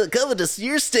 Come to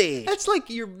your stage. That's like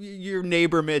your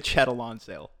neighbor Mitch had a lawn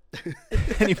sale.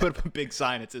 And he put up a big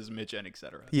sign that says Mitch and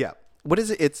etc. Yeah. What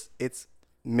is it? It's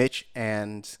Mitch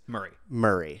and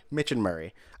Murray. Mitch and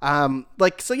Murray.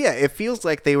 Like, so yeah, it feels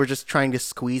like they were just trying to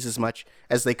squeeze as much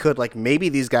as they could. Like, maybe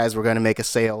these guys were going to make a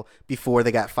sale before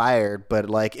they got fired, but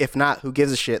like, if not, who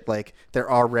gives a shit? Like, they're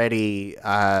already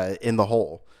in the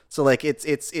hole. So like,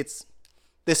 it's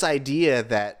this idea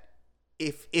that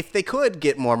if they could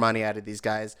get more money out of these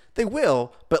guys, they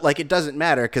will, but like, it doesn't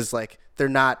matter because like, they're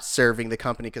not serving the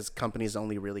company because companies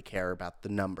only really care about the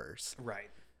numbers. Right.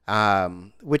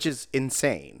 Which is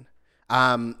insane.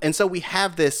 And so we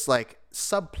have this like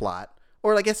subplot,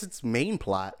 or I guess it's main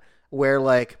plot, where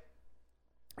like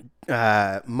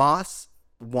Moss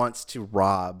wants to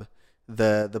rob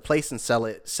the place and sell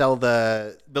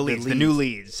the leads. The new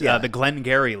leads, yeah. The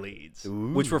Glengarry leads,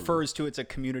 Ooh. which refers to, it's a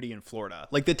community in Florida.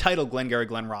 Like the title Glengarry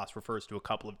Glen Ross refers to a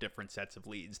couple of different sets of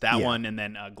leads. That one, and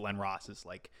then Glen Ross is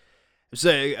like, it's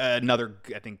another,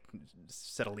 I think,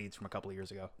 set of leads from a couple of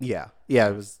years ago. Yeah,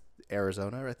 it was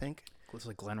Arizona, I think. It's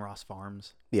like Glen Ross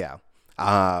Farms. Yeah.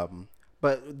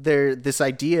 But this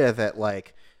idea that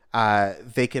like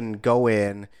they can go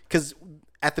in, because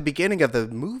at the beginning of the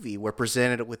movie we're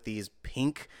presented with these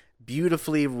pink,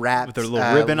 beautifully wrapped with their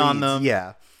little ribbon leads. on them.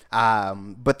 Yeah.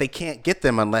 But they can't get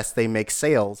them unless they make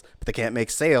sales. But they can't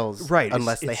make sales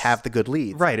unless they have the good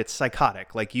leads. Right. It's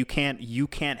psychotic. Like you can't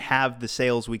have the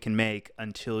sales we can make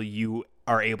until you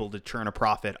are able to churn a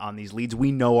profit on these leads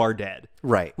we know are dead.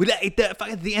 Right.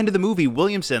 At the end of the movie,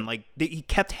 Williamson, like he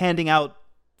kept handing out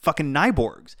fucking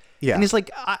Nyborgs. Yeah. And he's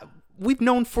like, we've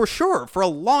known for sure for a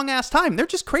long ass time they're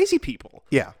just crazy people.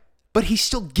 Yeah. But he's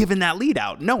still giving that lead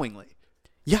out knowingly.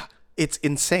 Yeah. It's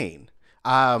insane.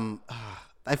 I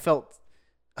felt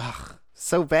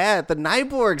so bad. The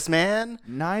Nyborgs, man.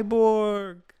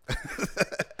 Nyborg.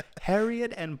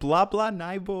 Harriet and blah blah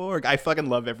Nyborg. I fucking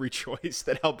love every choice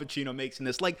that Al Pacino makes in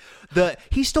this. Like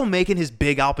he's still making his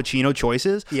big Al Pacino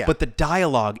choices, but the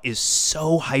dialogue is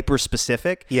so hyper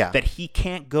specific that he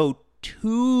can't go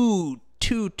too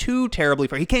terribly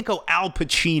far. He can't go Al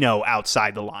Pacino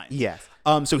outside the line. Yes.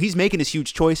 So he's making his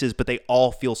huge choices, but they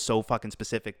all feel so fucking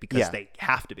specific because they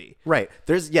have to be. Right.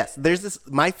 There's this,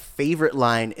 my favorite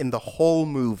line in the whole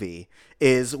movie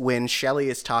is when Shelley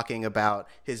is talking about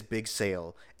his big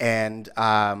sale, and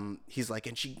he's like,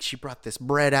 and she brought this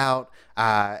bread out,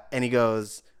 and he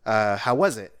goes, how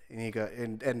was it? And he go,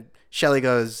 and Shelley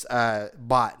goes,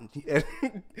 bought, and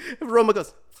Roma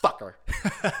goes, fuck her.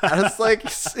 And it's like,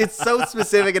 it's so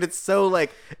specific, and it's so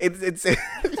like, it's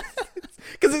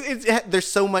because there's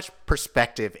so much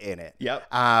perspective in it. Yep.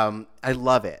 I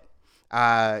love it.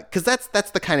 Because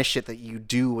that's the kind of shit that you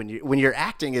do when you're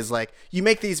acting, is like you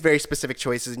make these very specific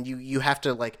choices, and you have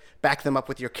to like back them up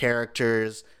with your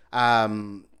character's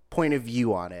point of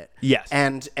view on it. Yes.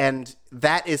 And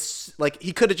that is like,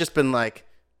 he could have just been like,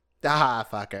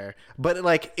 fuck her. But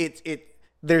like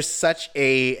there's such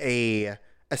a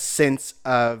sense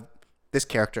of this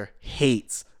character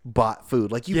hates bought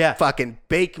food. Like, you fucking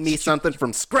bake me something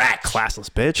from scratch. Classless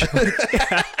bitch.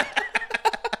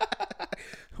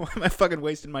 Why am I fucking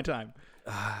wasting my time?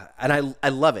 And I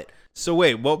love it. So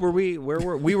wait, what were we? Where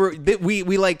were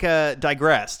we like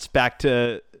digressed back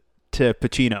to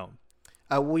Pacino.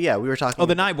 Well, yeah, we were talking. Oh,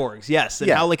 the Nyborgs, yes,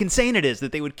 and how like insane it is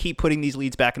that they would keep putting these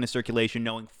leads back into circulation,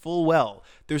 knowing full well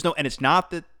there's no. And it's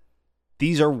not that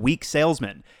these are weak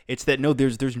salesmen. It's that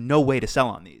there's no way to sell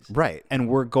on these, right? And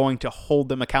we're going to hold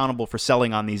them accountable for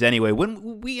selling on these anyway.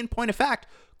 When we, in point of fact,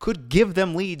 could give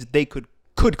them leads they could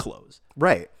close,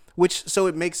 right? So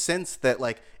it makes sense that,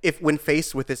 like, if when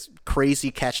faced with this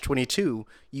crazy catch-22,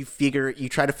 you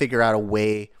try to figure out a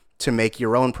way to make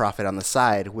your own profit on the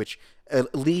side, which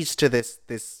leads to this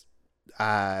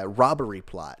robbery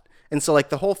plot. And so, like,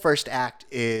 the whole first act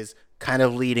is kind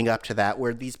of leading up to that,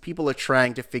 where these people are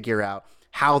trying to figure out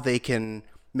how they can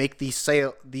make these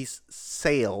sales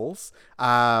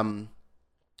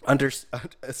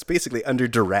basically under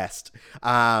duress.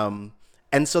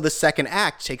 And so the second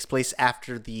act takes place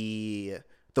after the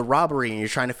robbery, and you're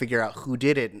trying to figure out who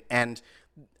did it. And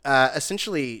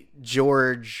essentially,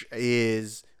 George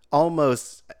is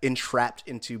almost entrapped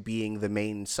into being the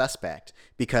main suspect,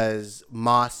 because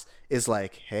Moss is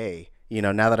like, hey,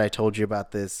 now that I told you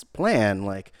about this plan,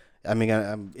 like, I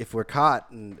mean, if we're caught,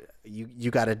 and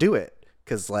you got to do it,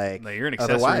 because, like, no, you're an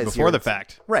accessory before the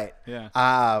fact, right? Yeah.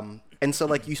 And so,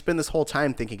 like, you spend this whole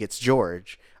time thinking it's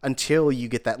George until you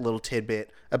get that little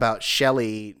tidbit about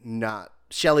Shelley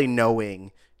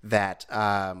knowing that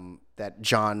that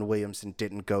John Williamson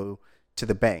didn't go to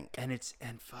the bank. And it's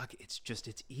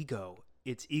ego.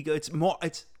 It's ego.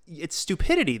 It's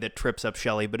stupidity that trips up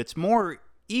Shelley, but it's more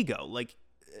ego. Like,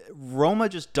 Roma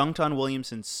just dunked on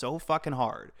Williamson so fucking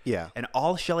hard. Yeah. And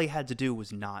all Shelley had to do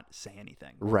was not say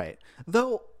anything. Right.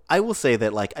 Though I will say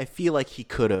that, like, I feel like he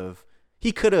could have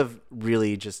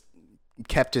really just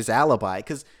kept his alibi,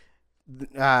 because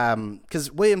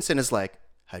Williamson is like,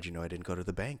 how'd you know I didn't go to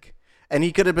the bank? And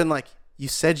he could have been like, you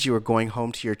said you were going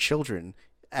home to your children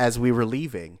as we were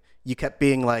leaving. You kept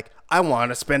being like, I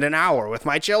want to spend an hour with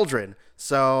my children.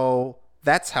 So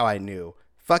that's how I knew.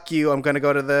 Fuck you, I'm going to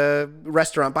go to the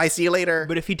restaurant. Bye, see you later.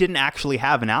 But if he didn't actually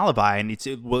have an alibi, and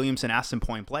Williamson asked him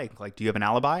point blank, like, do you have an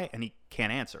alibi? And he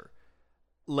can't answer.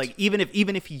 Like, even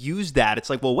if he used that, it's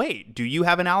like, well, wait, do you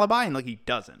have an alibi? And, like, he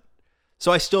doesn't.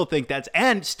 So I still think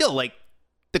and still, like,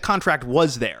 the contract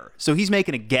was there. So he's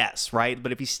making a guess, right?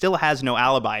 But if he still has no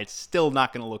alibi, it's still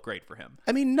not going to look great for him.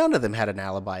 I mean, none of them had an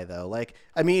alibi, though. Like,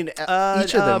 I mean,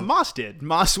 each of them. Moss did.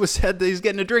 Moss said that he's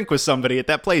getting a drink with somebody at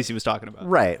that place he was talking about.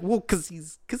 Right. Well, because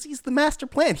he's the master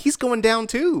plan. He's going down,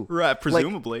 too. Right,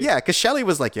 presumably. Like, yeah, because Shelley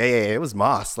was like, yeah, it was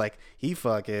Moss. Like, he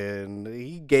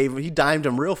dimed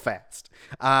him real fast.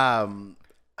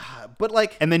 But,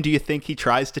 like... And then do you think he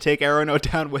tries to take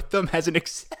Aronote down with them as an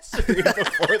accessory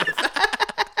before the fact?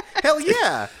 Hell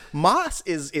yeah. Moss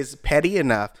is petty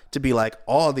enough to be like,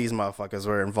 all these motherfuckers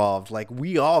were involved. Like,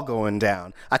 we all going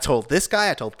down. I told this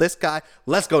guy.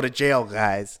 Let's go to jail,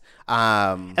 guys.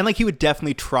 And, like, he would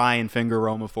definitely try and finger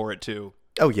Roma for it, too.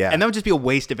 Oh, yeah. And that would just be a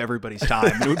waste of everybody's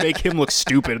time. It would make him look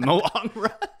stupid in the long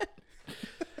run.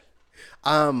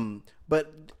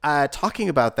 But talking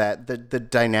about that, the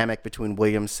dynamic between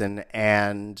Williamson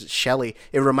and Shelley,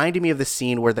 it reminded me of the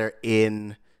scene where they're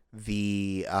in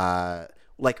the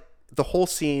like the whole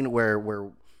scene where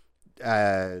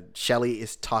Shelley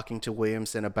is talking to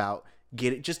Williamson about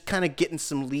getting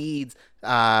some leads,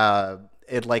 like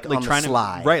on trying the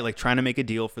slide, right? Like trying to make a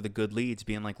deal for the good leads,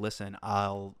 being like, listen,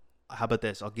 how about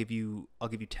this? I'll give you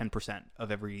 10%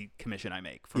 of every commission I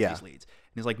make from these leads.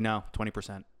 And he's like, no,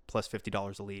 20% plus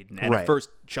 $50 a lead. And at first,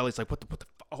 Shelley's like, what the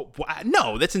oh,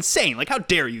 no, that's insane. Like, how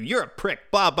dare you? You're a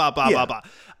prick. Blah blah blah blah blah.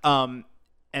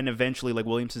 And eventually, like,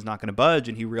 Williamson's not going to budge,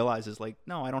 and he realizes, like,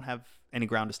 no, I don't have any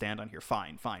ground to stand on here.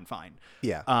 Fine.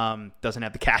 Yeah. Doesn't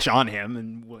have the cash on him,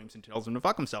 and Williamson tells him to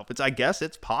fuck himself. I guess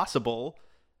it's possible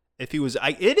if he was.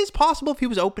 It is possible if he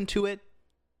was open to it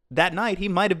that night, he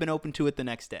might have been open to it the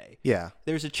next day. Yeah.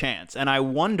 There's a chance. And I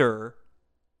wonder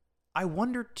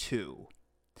too,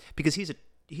 because he's a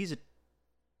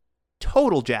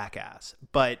total jackass,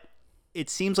 but it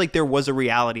seems like there was a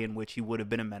reality in which he would have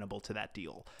been amenable to that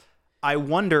deal. I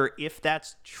wonder if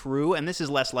that's true, and this is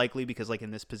less likely because, like, in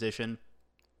this position,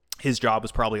 his job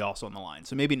was probably also on the line,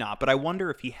 so maybe not. But I wonder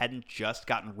if he hadn't just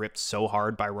gotten ripped so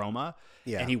hard by Roma,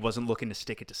 and he wasn't looking to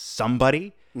stick it to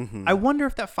somebody. Mm-hmm. I wonder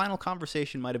if that final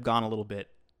conversation might have gone a little bit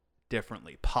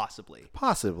differently, possibly.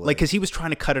 Like, because he was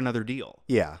trying to cut another deal.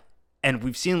 Yeah. And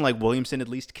we've seen, like, Williamson at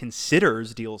least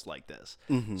considers deals like this.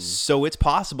 Mm-hmm. So it's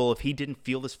possible if he didn't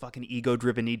feel this fucking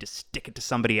ego-driven need to stick it to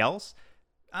somebody else.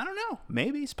 I don't know.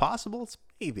 Maybe it's possible.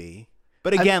 Maybe.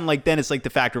 But again, like, then it's like the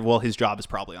factor of, well, his job is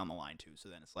probably on the line too. So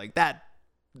then it's like that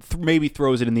maybe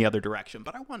throws it in the other direction.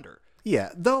 But I wonder.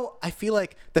 Yeah, though I feel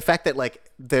like the fact that,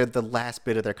 like, the last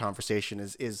bit of their conversation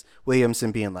is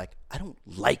Williamson being like, I don't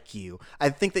like you. I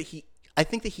think that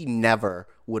he never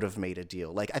would have made a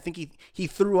deal. Like, I think he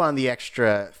threw on the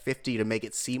extra 50 to make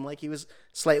it seem like he was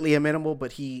slightly amenable,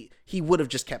 but he would have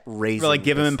just kept raising. Or like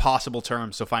give him impossible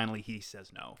terms, so finally he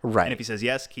says no. Right. And if he says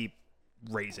yes, keep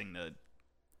raising the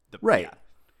right.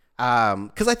 Yeah.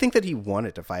 Because I think that he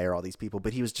wanted to fire all these people,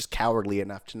 but he was just cowardly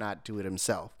enough to not do it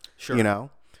himself. Sure. You know?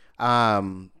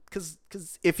 Because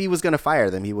if he was going to fire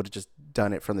them, he would have just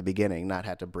done it from the beginning, not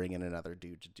had to bring in another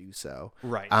dude to do so.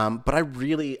 Right. But I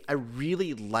really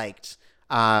liked.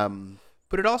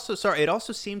 But it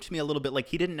also seemed to me a little bit like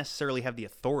he didn't necessarily have the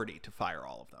authority to fire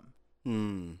all of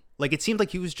them. Like, it seemed like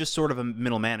he was just sort of a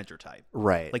middle manager type.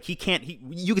 Right. Like, you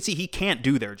could see he can't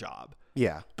do their job.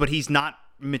 Yeah. But he's not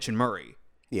Mitch and Murray.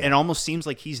 Yeah. And it almost seems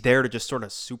like he's there to just sort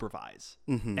of supervise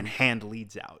and hand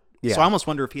leads out. Yeah. So I almost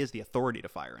wonder if he has the authority to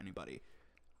fire anybody.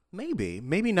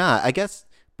 Maybe not. I guess,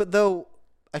 but though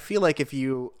I feel like if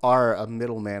you are a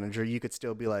middle manager, you could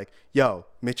still be like, "Yo,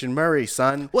 Mitch and Murray,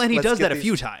 son." Well, and he does that a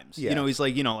few times. Yeah. You know, he's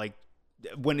like, like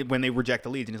when they reject the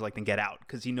leads, and he's like, "Then get out,"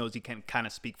 because he knows he can kind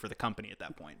of speak for the company at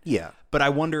that point. Yeah. But I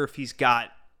wonder if he's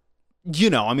got,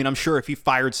 I'm sure if he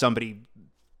fired somebody,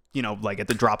 like at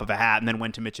the drop of a hat, and then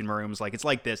went to Mitch and Murray and was like, "It's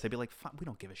like this," they'd be like, "We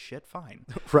don't give a shit, fine."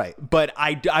 Right. But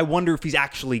I wonder if he's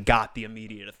actually got the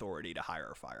immediate authority to hire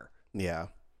or fire. Yeah.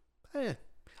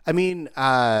 I mean,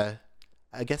 I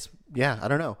guess, yeah, I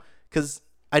don't know. Because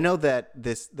I know that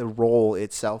the role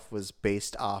itself was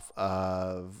based off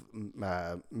of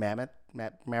Mamet.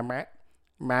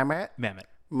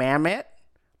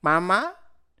 Mama?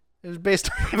 It was based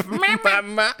on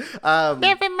Mama.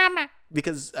 David Mama.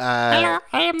 Because... Hello,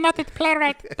 I am not a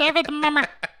playwright. David Mama.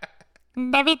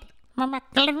 David Mama.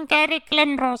 Glengarry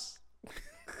Glenrose.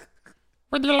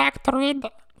 Would you like to read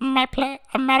my play,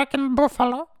 American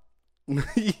Buffalo?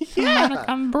 Yeah.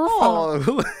 American Buffalo.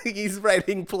 Oh, he's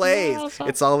writing plays. Yeah,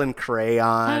 it's all in crayon.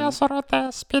 I also wrote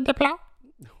Speedy Plow.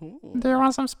 Do you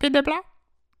want some Speedy Plow?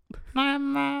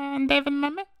 I'm David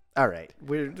Mamet. All right,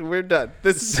 we're done.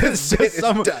 This is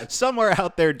done. Somewhere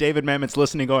out there, David Mamet's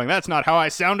listening, going, "That's not how I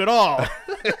sound at all."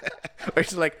 Or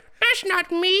she's like, "That's not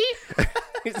me."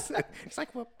 It's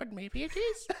like, well, but maybe it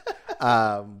is.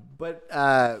 But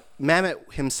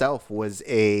Mamet himself was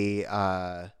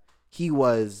he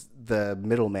was the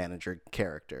middle manager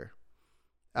character.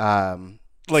 In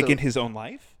his own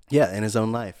life? Yeah, in his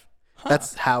own life. Huh.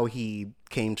 That's how he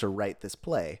came to write this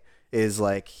play. Is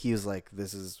like, he was like,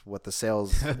 this is what the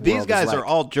sales These guys are like.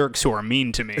 All jerks who are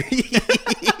mean to me.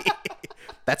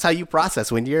 That's how you process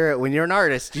when you're an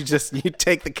artist. You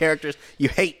take the characters you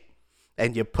hate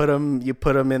and you put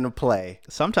them in a play.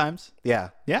 Sometimes. Yeah.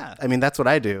 Yeah. I mean, that's what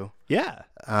I do. Yeah.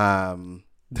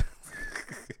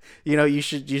 You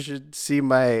should see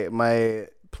my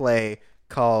play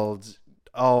called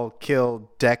 "I'll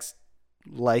Kill Dex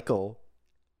Lykel."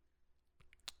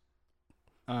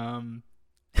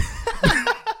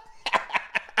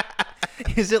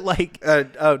 Is it like?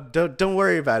 Don't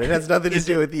worry about it. It has nothing to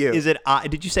do with you. Is it?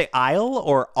 Did you say I'll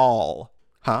or all?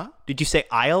 Huh? Did you say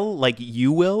I'll like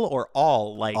you will or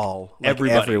all like all? Like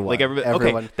everybody? everyone. Like everybody.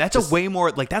 Everyone. Okay, that's a way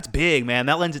more like that's big, man.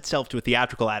 That lends itself to a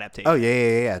theatrical adaptation. Oh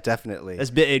yeah, definitely.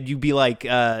 That's big. You'd be like, you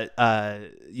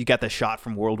got the shot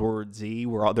from World War Z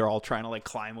where they're all trying to like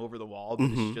climb over the wall,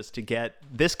 but it's just to get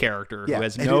this character who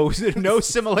has no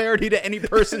similarity to any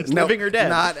person living or dead.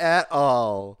 Not at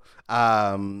all.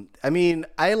 I mean,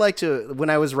 I like to, when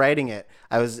I was writing it,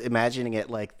 I was imagining it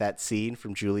like that scene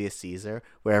from Julius Caesar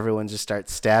where everyone just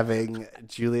starts stabbing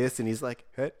Julius and he's like,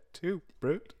 "Hit too,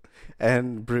 Brute."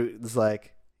 And Brute is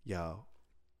like, "Yo,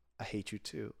 I hate you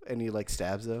too." And he like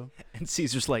stabs him. And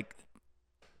Caesar's like,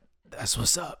 "That's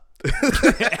what's up."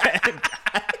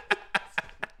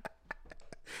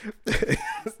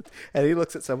 And he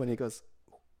looks at someone and he goes,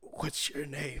 "What's your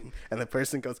name?" And the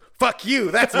person goes, "Fuck you,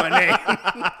 that's my name."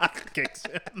 Kicks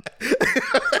him.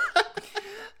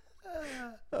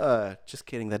 Just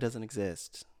kidding, that doesn't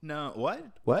exist. No, what?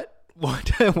 What?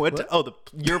 What? Oh,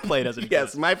 your play doesn't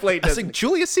exist. Yes, my play I was doesn't. like,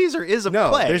 Julius Caesar is a No,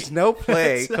 play. there's no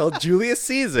play called Julius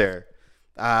Caesar.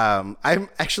 I'm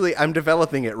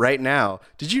developing it right now.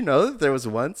 Did you know that there was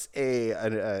once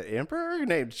an emperor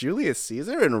named Julius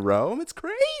Caesar in Rome? It's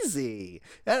crazy.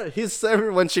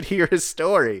 Everyone should hear his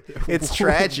story. It's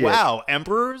tragic. Wow,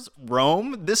 emperors,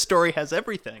 Rome. This story has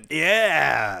everything.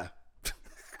 Yeah.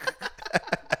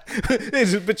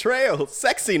 It's betrayal,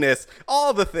 sexiness,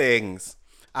 all the things.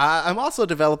 I'm also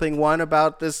developing one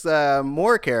about this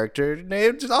Moore character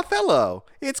named Othello.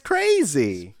 It's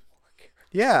crazy.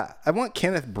 Yeah, I want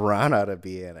Kenneth Branagh to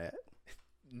be in it.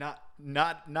 Not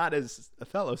as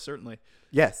Othello, certainly.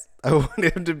 Yes, I want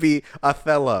him to be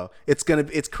Othello.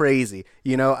 It's crazy.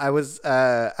 You know, I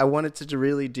wanted to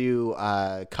really do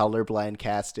colorblind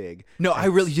casting. No,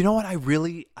 you know what?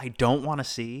 I don't want to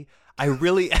see. I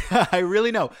really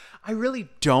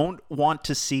don't want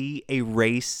to see a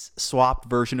race swapped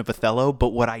version of Othello, but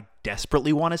what I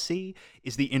desperately want to see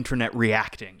is the internet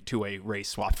reacting to a race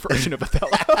swapped version of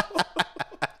Othello.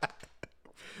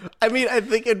 I mean, I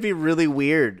think it'd be really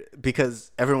weird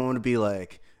because everyone would be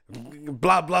like,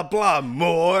 blah, blah, blah,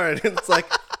 more. And it's like,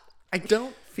 I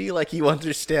don't feel like you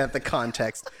understand the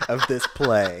context of this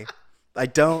play. I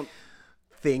don't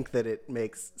think that it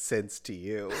makes sense to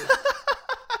you.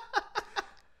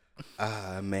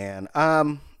 Man.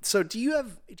 So do you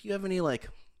have any like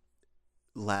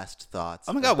last thoughts?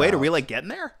 Oh my God, wait, are we like getting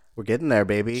there? We're getting there,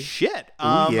 baby. Shit.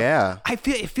 Ooh, yeah.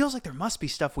 It feels like there must be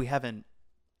stuff we haven't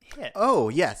hit. Oh,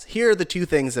 yes. Here are the two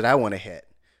things that I want to hit.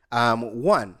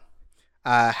 One,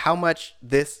 how much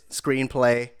this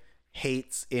screenplay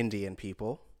hates Indian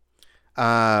people.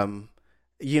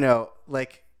 You know,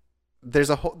 like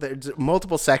there's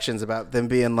multiple sections about them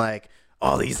being like,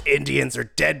 all these Indians are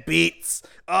deadbeats.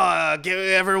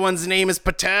 Everyone's name is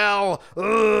Patel.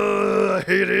 I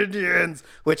hate Indians.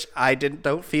 Which I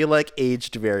don't feel like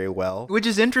aged very well. Which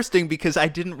is interesting because I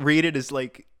didn't read it as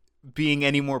like being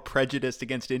any more prejudiced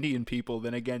against Indian people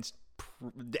than against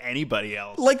anybody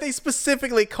else. Like they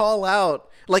specifically call out,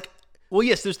 like, well,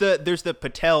 yes, there's the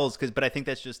Patels, but I think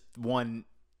that's just one.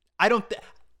 I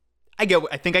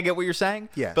think I get what you're saying.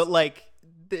 Yeah. But like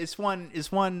this one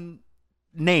is one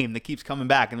name that keeps coming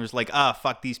back, and there's like,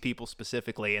 fuck these people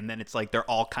specifically, and then it's like they're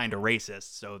all kind of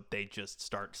racist, so they just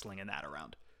start slinging that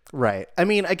around. Right. I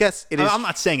mean, I guess it is. I'm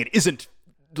not saying it isn't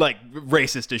like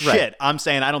racist as shit. I'm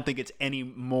saying I don't think it's any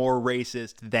more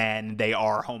racist than they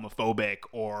are homophobic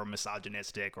or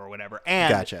misogynistic or whatever.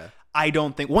 And Gotcha. I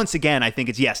don't think, once again, I think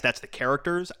it's, yes, that's the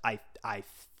characters. I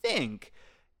think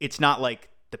it's not like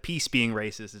the piece being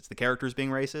racist, it's the characters being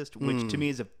racist, which to me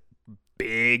is a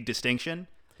big distinction.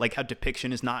 Like how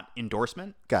depiction is not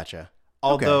endorsement. Gotcha.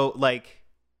 Although, like,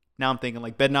 now I'm thinking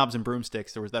like Bedknobs and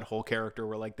Broomsticks, there was that whole character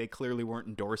where like they clearly weren't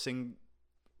endorsing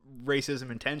racism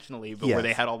intentionally, but where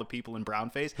they had all the people in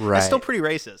brownface. Right. That's still pretty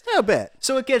racist. Yeah, a bit.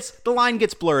 So the line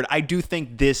gets blurred. I do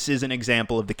think this is an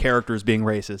example of the characters being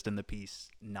racist and the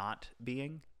piece not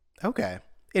being. Okay.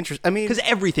 Interesting. I mean, because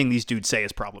everything these dudes say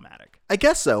is problematic. I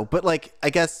guess so, but like,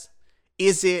 I guess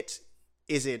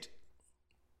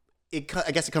I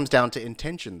guess it comes down to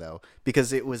intention though,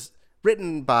 because it was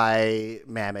written by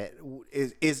Mamet.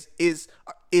 Is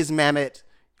Mamet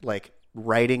like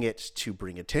writing it to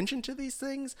bring attention to these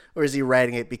things, or is he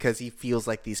writing it because he feels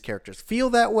like these characters feel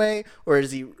that way, or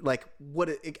is he like what?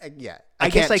 I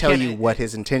can't tell you what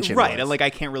his intention was. Right, and like I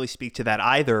can't really speak to that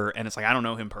either, and it's like I don't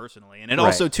know him personally, and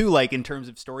also too like in terms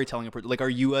of storytelling, like are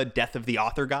you a death of the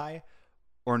author guy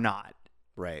or not?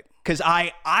 Right. Because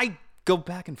I go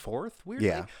back and forth weirdly.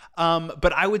 Yeah.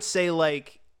 But I would say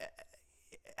like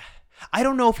I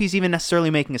don't know if he's even necessarily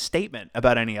making a statement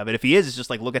about any of it. If he is, it's just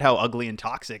like, look at how ugly and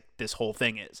toxic this whole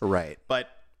thing is. Right. But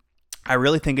I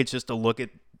really think it's just a look at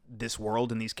this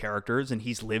world and these characters, and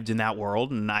he's lived in that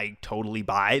world, and I totally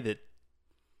buy that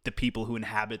the people who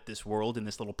inhabit this world in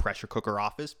this little pressure cooker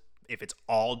office, if it's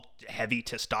all heavy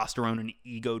testosterone and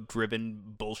ego-driven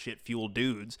bullshit-fueled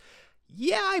dudes,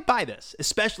 yeah, I buy this.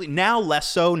 Especially now, less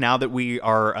so now that we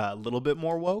are a little bit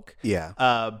more woke. Yeah.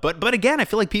 But again, I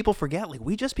feel like people forget, like,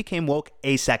 we just became woke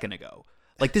a second ago.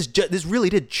 Like, this really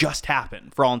did just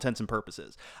happen for all intents and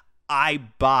purposes. I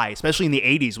buy, especially in the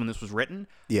 80s when this was written.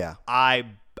 Yeah. I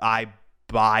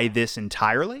buy this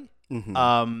entirely.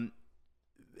 Mm-hmm.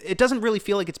 It doesn't really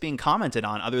feel like it's being commented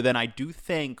on, other than I do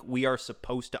think we are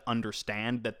supposed to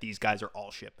understand that these guys are all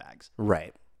shitbags.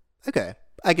 Right. Okay.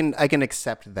 I can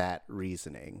accept that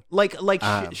reasoning. Like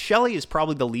Shelley is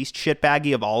probably the least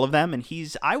shitbaggy of all of them, and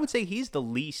I would say he's the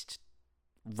least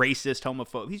racist,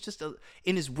 homophobe. He's just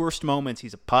in his worst moments,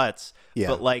 he's a putz. Yeah.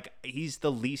 But like, he's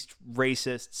the least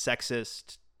racist,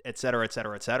 sexist, et cetera, et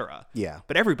cetera, et cetera. Yeah.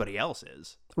 But everybody else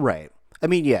is. Right. I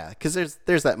mean, yeah, because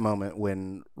there's that moment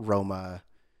when Roma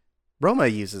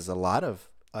uses a lot of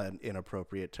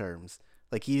inappropriate terms.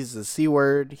 Like, he uses the C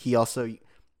word. He also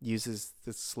uses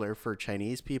the slur for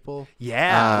Chinese people.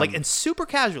 Yeah, and super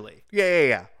casually.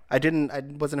 Yeah. I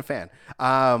wasn't a fan.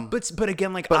 But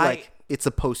again, like, it's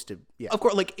supposed to. Yeah. Of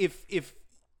course, like if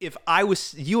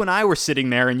you and I were sitting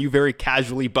there and you very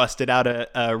casually busted out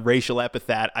a racial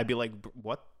epithet, I'd be like,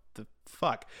 what the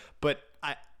fuck? But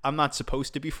I'm not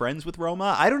supposed to be friends with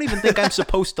Roma. I don't even think I'm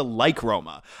supposed to like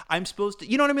Roma. I'm supposed to,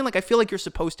 you know what I mean? Like, I feel like you're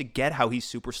supposed to get how he's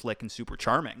super slick and super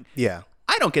charming. Yeah.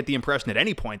 I don't get the impression at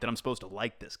any point that I'm supposed to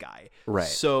like this guy. Right.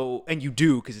 So, and you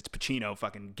do, because it's Pacino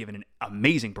fucking giving an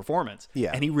amazing performance.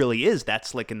 Yeah. And he really is that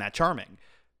slick and that charming.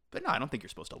 But no, I don't think you're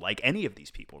supposed to like any of these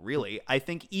people, really. I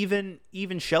think even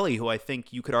Shelley, who I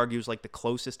think you could argue is like the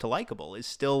closest to likable, is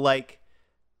still like,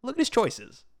 look at his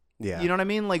choices. Yeah. You know what I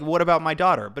mean? Like, what about my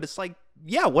daughter? But it's like,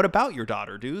 yeah, what about your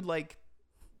daughter, dude? Like,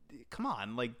 come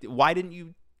on. Like, why didn't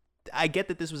you? I get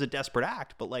that this was a desperate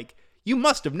act, but like, you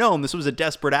must have known this was a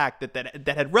desperate act that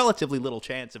had relatively little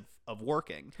chance of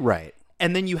working. Right.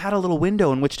 And then you had a little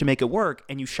window in which to make it work,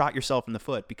 and you shot yourself in the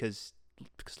foot because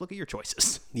look at your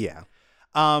choices. Yeah.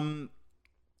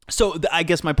 So I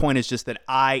guess my point is just that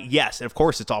yes, of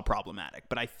course it's all problematic,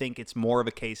 but I think it's more of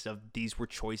a case of these were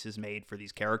choices made for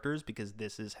these characters because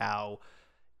this is how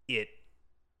it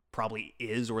probably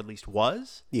is, or at least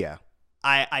was. Yeah.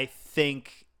 I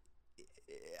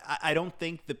don't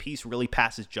think the piece really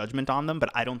passes judgment on them, but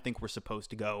I don't think we're supposed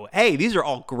to go, hey, these are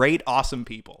all great, awesome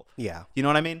people. Yeah. You know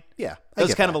what I mean? Yeah.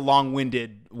 That's kind of a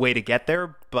long-winded way to get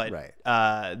there, but Right.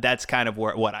 That's kind of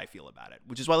what I feel about it,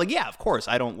 which is why, like, yeah, of course,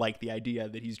 I don't like the idea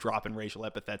that he's dropping racial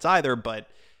epithets either, but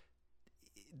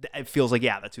it feels like,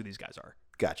 yeah, that's who these guys are.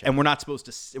 Gotcha. And we're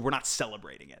not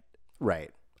celebrating it.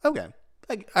 Right. Okay.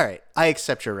 All right. I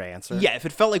accept your answer. Yeah, if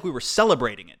it felt like we were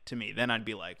celebrating it to me, then I'd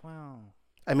be like, well...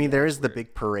 I mean, there is the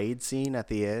big parade scene at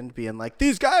the end being like,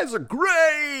 these guys are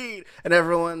great! And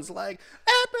everyone's like,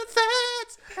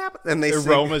 epithets! And they sing.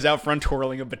 Roma's out front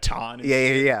twirling a baton.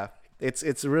 Yeah.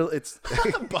 It's real. It's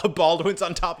Baldwin's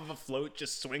on top of a float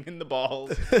just swinging the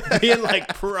balls. Being like,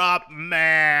 prop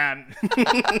man.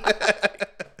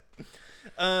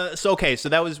 So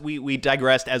that was, we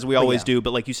digressed as we always do,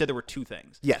 but like you said, there were two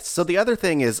things. Yes. So the other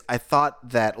thing is I thought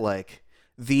that I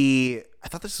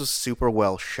thought this was super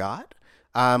well shot.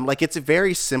 Like, it's a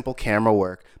very simple camera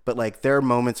work, but like there are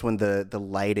moments when the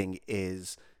lighting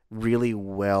is really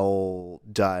well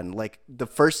done. Like the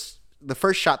first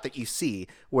shot that you see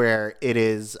where it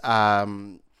is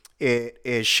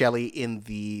Shelley in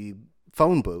the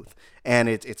phone booth, and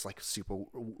it's like super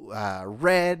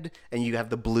red, and you have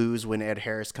the blues when Ed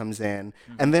Harris comes in,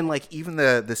 and then like even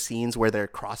the scenes where they're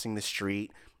crossing the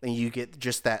street. And you get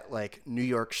just that like New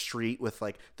York street with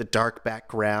like the dark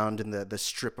background and the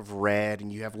strip of red,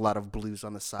 and you have a lot of blues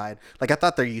on the side. Like, I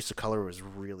thought their use of color was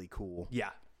really cool. Yeah.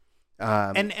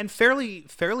 And fairly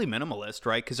minimalist,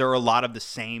 right? Because there are a lot of the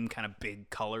same kind of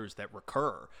big colors that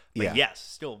recur. But Yeah.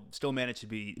 yes, still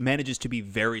manages to be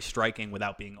very striking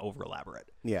without being over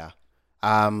elaborate. Yeah.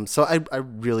 So I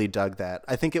really dug that.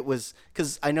 I think it was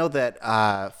because I know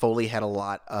that Foley had a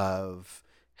lot of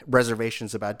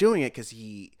reservations about doing it because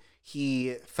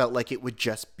he felt like it would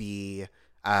just be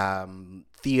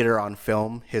theater on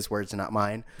film, his words, not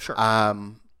mine. Sure.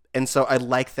 And so I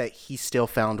like that he still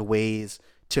found ways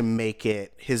to make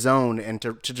it his own and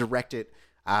to direct it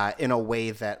in a way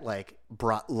that like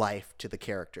brought life to the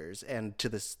characters and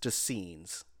to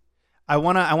scenes. I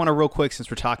wanna real quick, since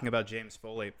we're talking about James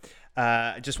Foley,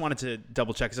 I just wanted to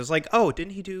double check because I was like, oh,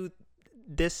 didn't he do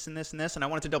this and this and this, and I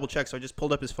wanted to double check, so I just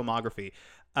pulled up his filmography.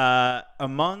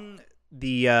 Among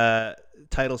the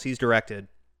titles he's directed,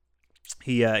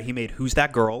 he made Who's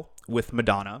That Girl with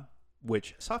Madonna,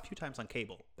 which I saw a few times on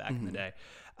cable back in the day.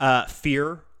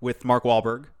 Fear with Mark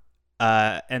Wahlberg,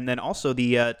 and then also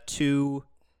the two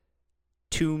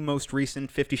most recent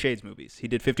 50 Shades movies. He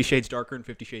did 50 Shades Darker and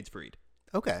 50 Shades Freed.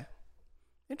 Okay.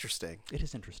 Interesting. It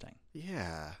is interesting.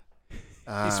 Yeah.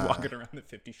 He's walking around the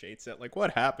 50 Shades set like,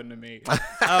 what happened to me?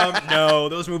 No,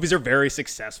 those movies are very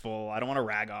successful. I don't want to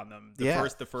rag on them.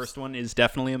 The first one is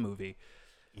definitely a movie.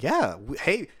 Yeah.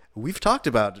 Hey, we've talked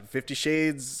about 50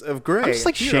 Shades of Grey. I'm just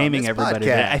like here on shaming this everybody.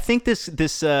 podcast. I think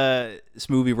this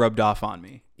movie rubbed off on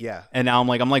me. Yeah. And now I'm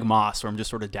like Moss, where I'm just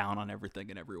sort of down on everything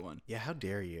and everyone. Yeah, how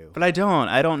dare you? But I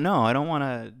don't know. I don't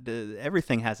want to.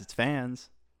 Everything has its fans.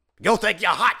 You think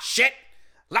you're hot shit?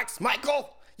 Lex Michael?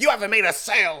 You haven't made a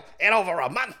sale in over a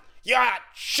month. You're hot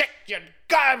shit. You're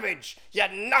garbage. You're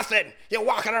nothing. You're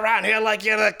walking around here like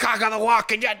you're the cock of the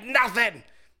walk and you're nothing.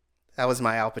 That was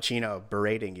my Al Pacino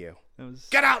berating you.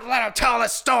 Get out and let him tell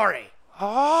his story.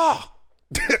 Oh.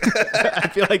 I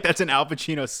feel like that's an Al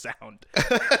Pacino sound.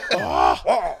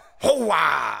 Oh,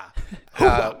 hoo-wah.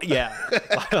 Yeah,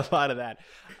 a lot of that.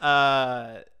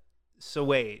 So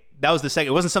wait, that was the second.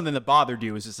 It wasn't something that bothered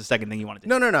you. It was just the second thing you wanted to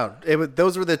do. No.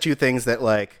 Those were the two things that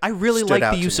like. I really stood like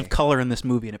out the to use me. of color in this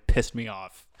movie, and it pissed me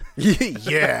off.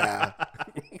 Yeah.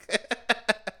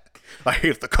 I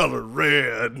hate the color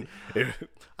red.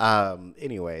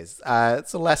 Anyways,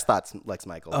 so last thoughts, Lex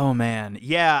Michael. Oh man,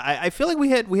 yeah. I feel like we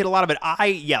hit a lot of it.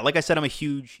 Like I said, I'm a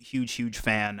huge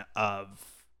fan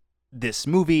of this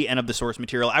movie and of the source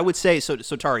material. I would say so.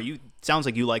 Tara, you sounds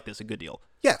like you like this a good deal.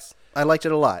 Yes, I liked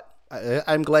it a lot.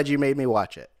 I'm glad you made me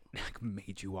watch it.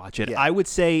 Made you watch it. Yeah. I would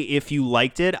say if you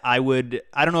liked it, I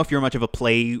don't know if you're much of a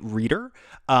play reader,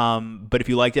 but if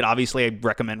you liked it, obviously I'd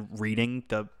recommend reading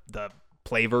the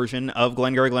play version of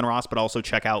Glengarry Glen Ross, but also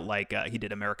check out he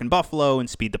did American Buffalo and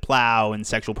Speed the Plow and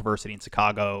Sexual Perversity in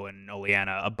Chicago and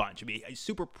Oleana, a bunch. I mean, he's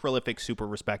super prolific, super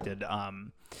respected.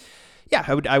 Yeah,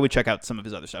 I would check out some of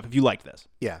his other stuff if you liked this.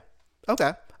 Yeah.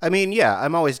 Okay. I mean, yeah,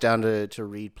 I'm always down to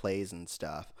read plays and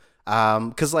stuff.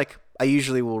 Because like I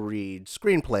usually will read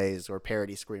screenplays or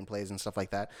parody screenplays and stuff like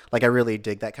that. Like I really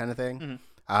dig that kind of thing.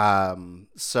 Mm-hmm.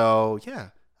 So yeah,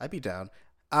 I'd be down.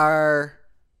 Are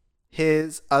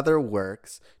his other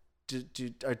works? Do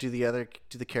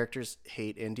the characters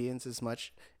hate Indians as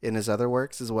much in his other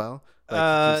works as well?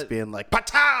 Like just being like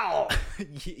Patel.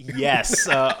 Yes.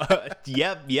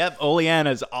 Yep.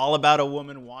 Oleana's all about a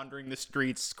woman wandering the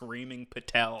streets screaming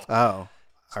Patel. Oh,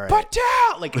 all right.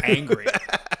 Patel, like angry.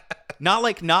 Not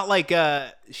like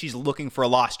she's looking for a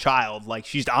lost child. Like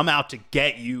I'm out to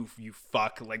get you, you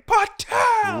fuck. Like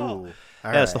Patel. Ooh,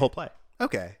 That's the whole play.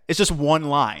 Okay. It's just one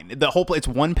line. The whole play. It's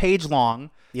one page long.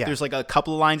 Yeah. There's like a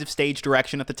couple of lines of stage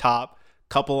direction at the top,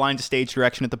 couple of lines of stage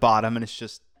direction at the bottom, and it's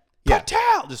just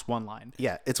Patel. Just one line.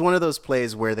 Yeah, it's one of those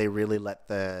plays where they really let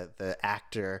the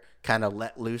actor kind of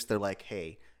let loose. They're like,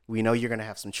 hey, we know you're going to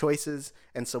have some choices,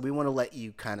 and so we want to let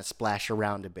you kind of splash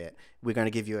around a bit. We're going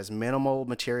to give you as minimal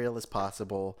material as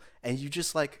possible, and you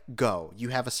just like go. You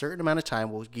have a certain amount of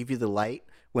time. We'll give you the light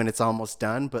when it's almost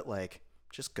done, but like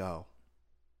just go.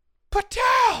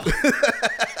 Patel.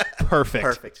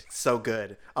 Perfect. So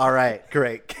good. All right,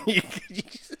 great.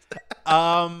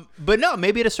 But no,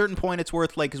 maybe at a certain point it's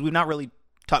worth because we've not really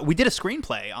we did a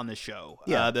screenplay on this show.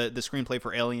 Yeah. The screenplay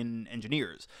for Alien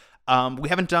Engineers. We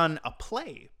haven't done a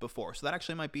play before, so that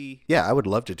actually might be. Yeah, I would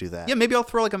love to do that. Yeah, maybe I'll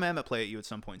throw like a Mammoth play at you at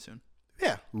some point soon.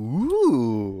 Yeah.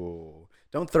 Ooh.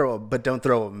 Don't throw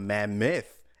a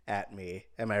mammoth at me.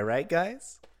 Am I right,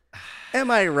 guys?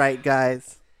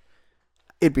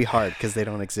 It'd be hard because they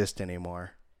don't exist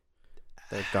anymore.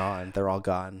 They're gone. They're all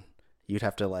gone. You'd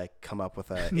have to like come up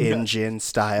with an engine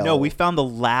style. No, we found the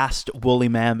last woolly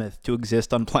mammoth to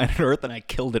exist on planet Earth, and I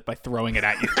killed it by throwing it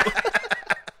at you.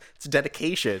 It's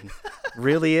dedication.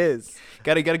 Really is.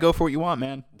 Gotta go for what you want,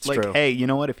 man. It's like, true. hey, you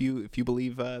know what? If you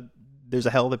believe there's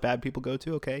a hell that bad people go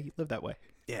to, okay, you live that way.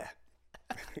 Yeah.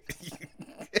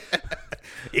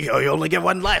 You only get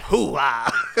one life.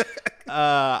 Hoo-ah.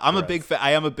 I'm a big fan.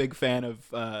 I am a big fan of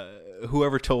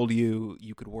whoever told you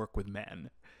could work with men,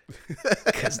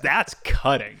 because that's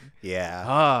cutting.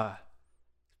 Yeah.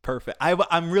 Perfect.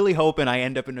 I'm really hoping I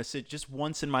end up in just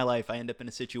once in my life I end up in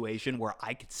a situation where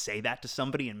I could say that to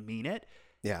somebody and mean it.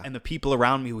 Yeah. And the people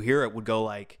around me who hear it would go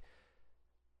like,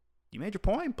 "You made your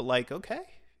point, but like, okay,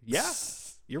 yeah,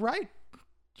 you're right.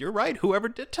 You're right. Whoever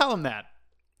did tell him that."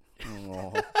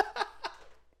 Oh.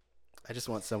 I just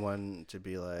want someone to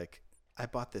be like, I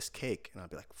bought this cake, and I'll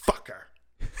be like, fuck her.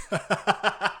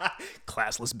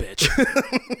 Classless bitch.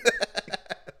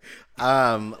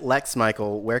 Lex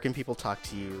Michael, where can people talk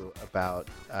to you about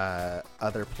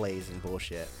other plays and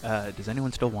bullshit? Does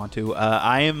anyone still want to?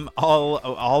 I am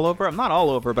all over. I'm not all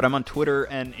over, but I'm on Twitter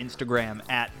and Instagram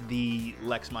at the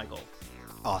Lex Michael.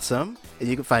 Awesome. And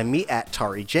you can find me at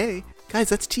Tari J. Guys,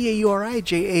 that's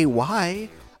TAURIJAY.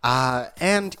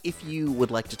 And if you would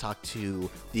like to talk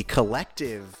to the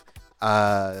collective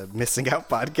Missing Out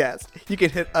podcast, you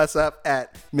can hit us up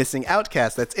at Missing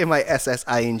Outcast. That's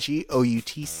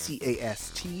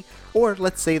MISSINGOUTCAST. Or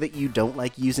let's say that you don't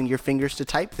like using your fingers to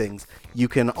type things. You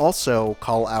can also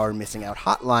call our Missing Out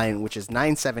hotline, which is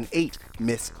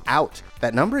 978-MISS-OUT.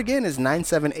 That number again is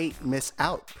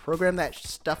 978-MISS-OUT. Program that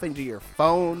stuff into your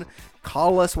phone.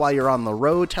 Call us while you're on the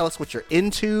road. Tell us what you're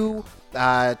into.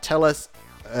 Tell us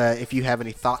if you have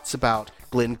any thoughts about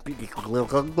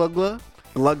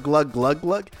Glug, glug, glug,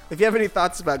 glug. If you have any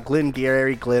thoughts about Glenn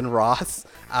Gary, Glenn Ross,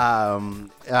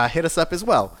 hit us up as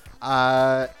well.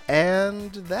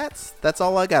 And that's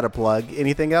all I got to plug.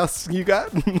 Anything else you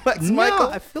got, Lex Michael?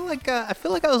 I feel like I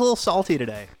was a little salty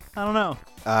today. I don't know.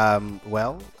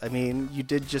 Well, I mean, you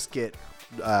did just get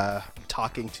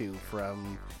talking to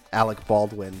from Alec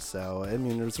Baldwin, so I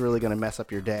mean, it was really gonna mess up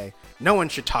your day. No one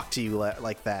should talk to you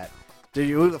like that.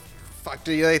 Who the fuck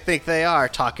do they think they are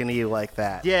talking to you like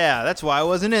that? Yeah, that's why I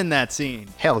wasn't in that scene.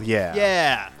 Hell yeah.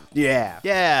 Yeah. Yeah.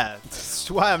 Yeah.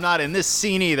 That's why I'm not in this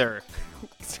scene either.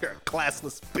 You're a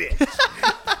classless bitch.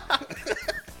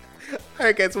 All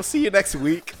right, guys, we'll see you next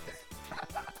week.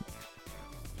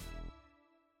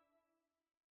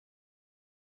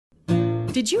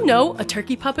 Did you know a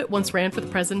turkey puppet once ran for the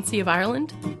presidency of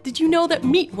Ireland? Did you know that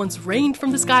meat once rained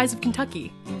from the skies of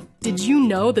Kentucky? Did you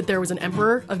know that there was an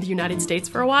emperor of the United States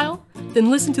for a while?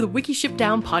 Then listen to the Wikiship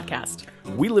Down podcast.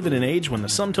 We live in an age when the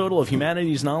sum total of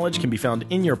humanity's knowledge can be found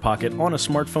in your pocket on a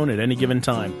smartphone at any given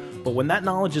time. But when that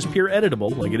knowledge is peer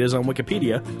editable, like it is on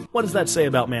Wikipedia, what does that say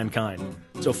about mankind?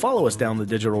 So follow us down the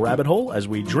digital rabbit hole as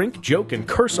we drink, joke, and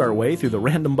curse our way through the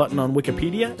random button on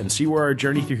Wikipedia and see where our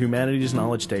journey through humanity's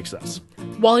knowledge takes us.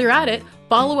 While you're at it,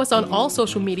 follow us on all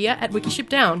social media at Wikiship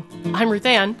Down. I'm Ruth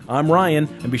Ann. I'm Ryan,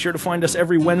 and be sure to find us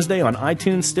every Wednesday on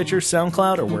iTunes, Stitcher,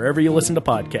 SoundCloud, or wherever you listen to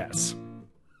podcasts.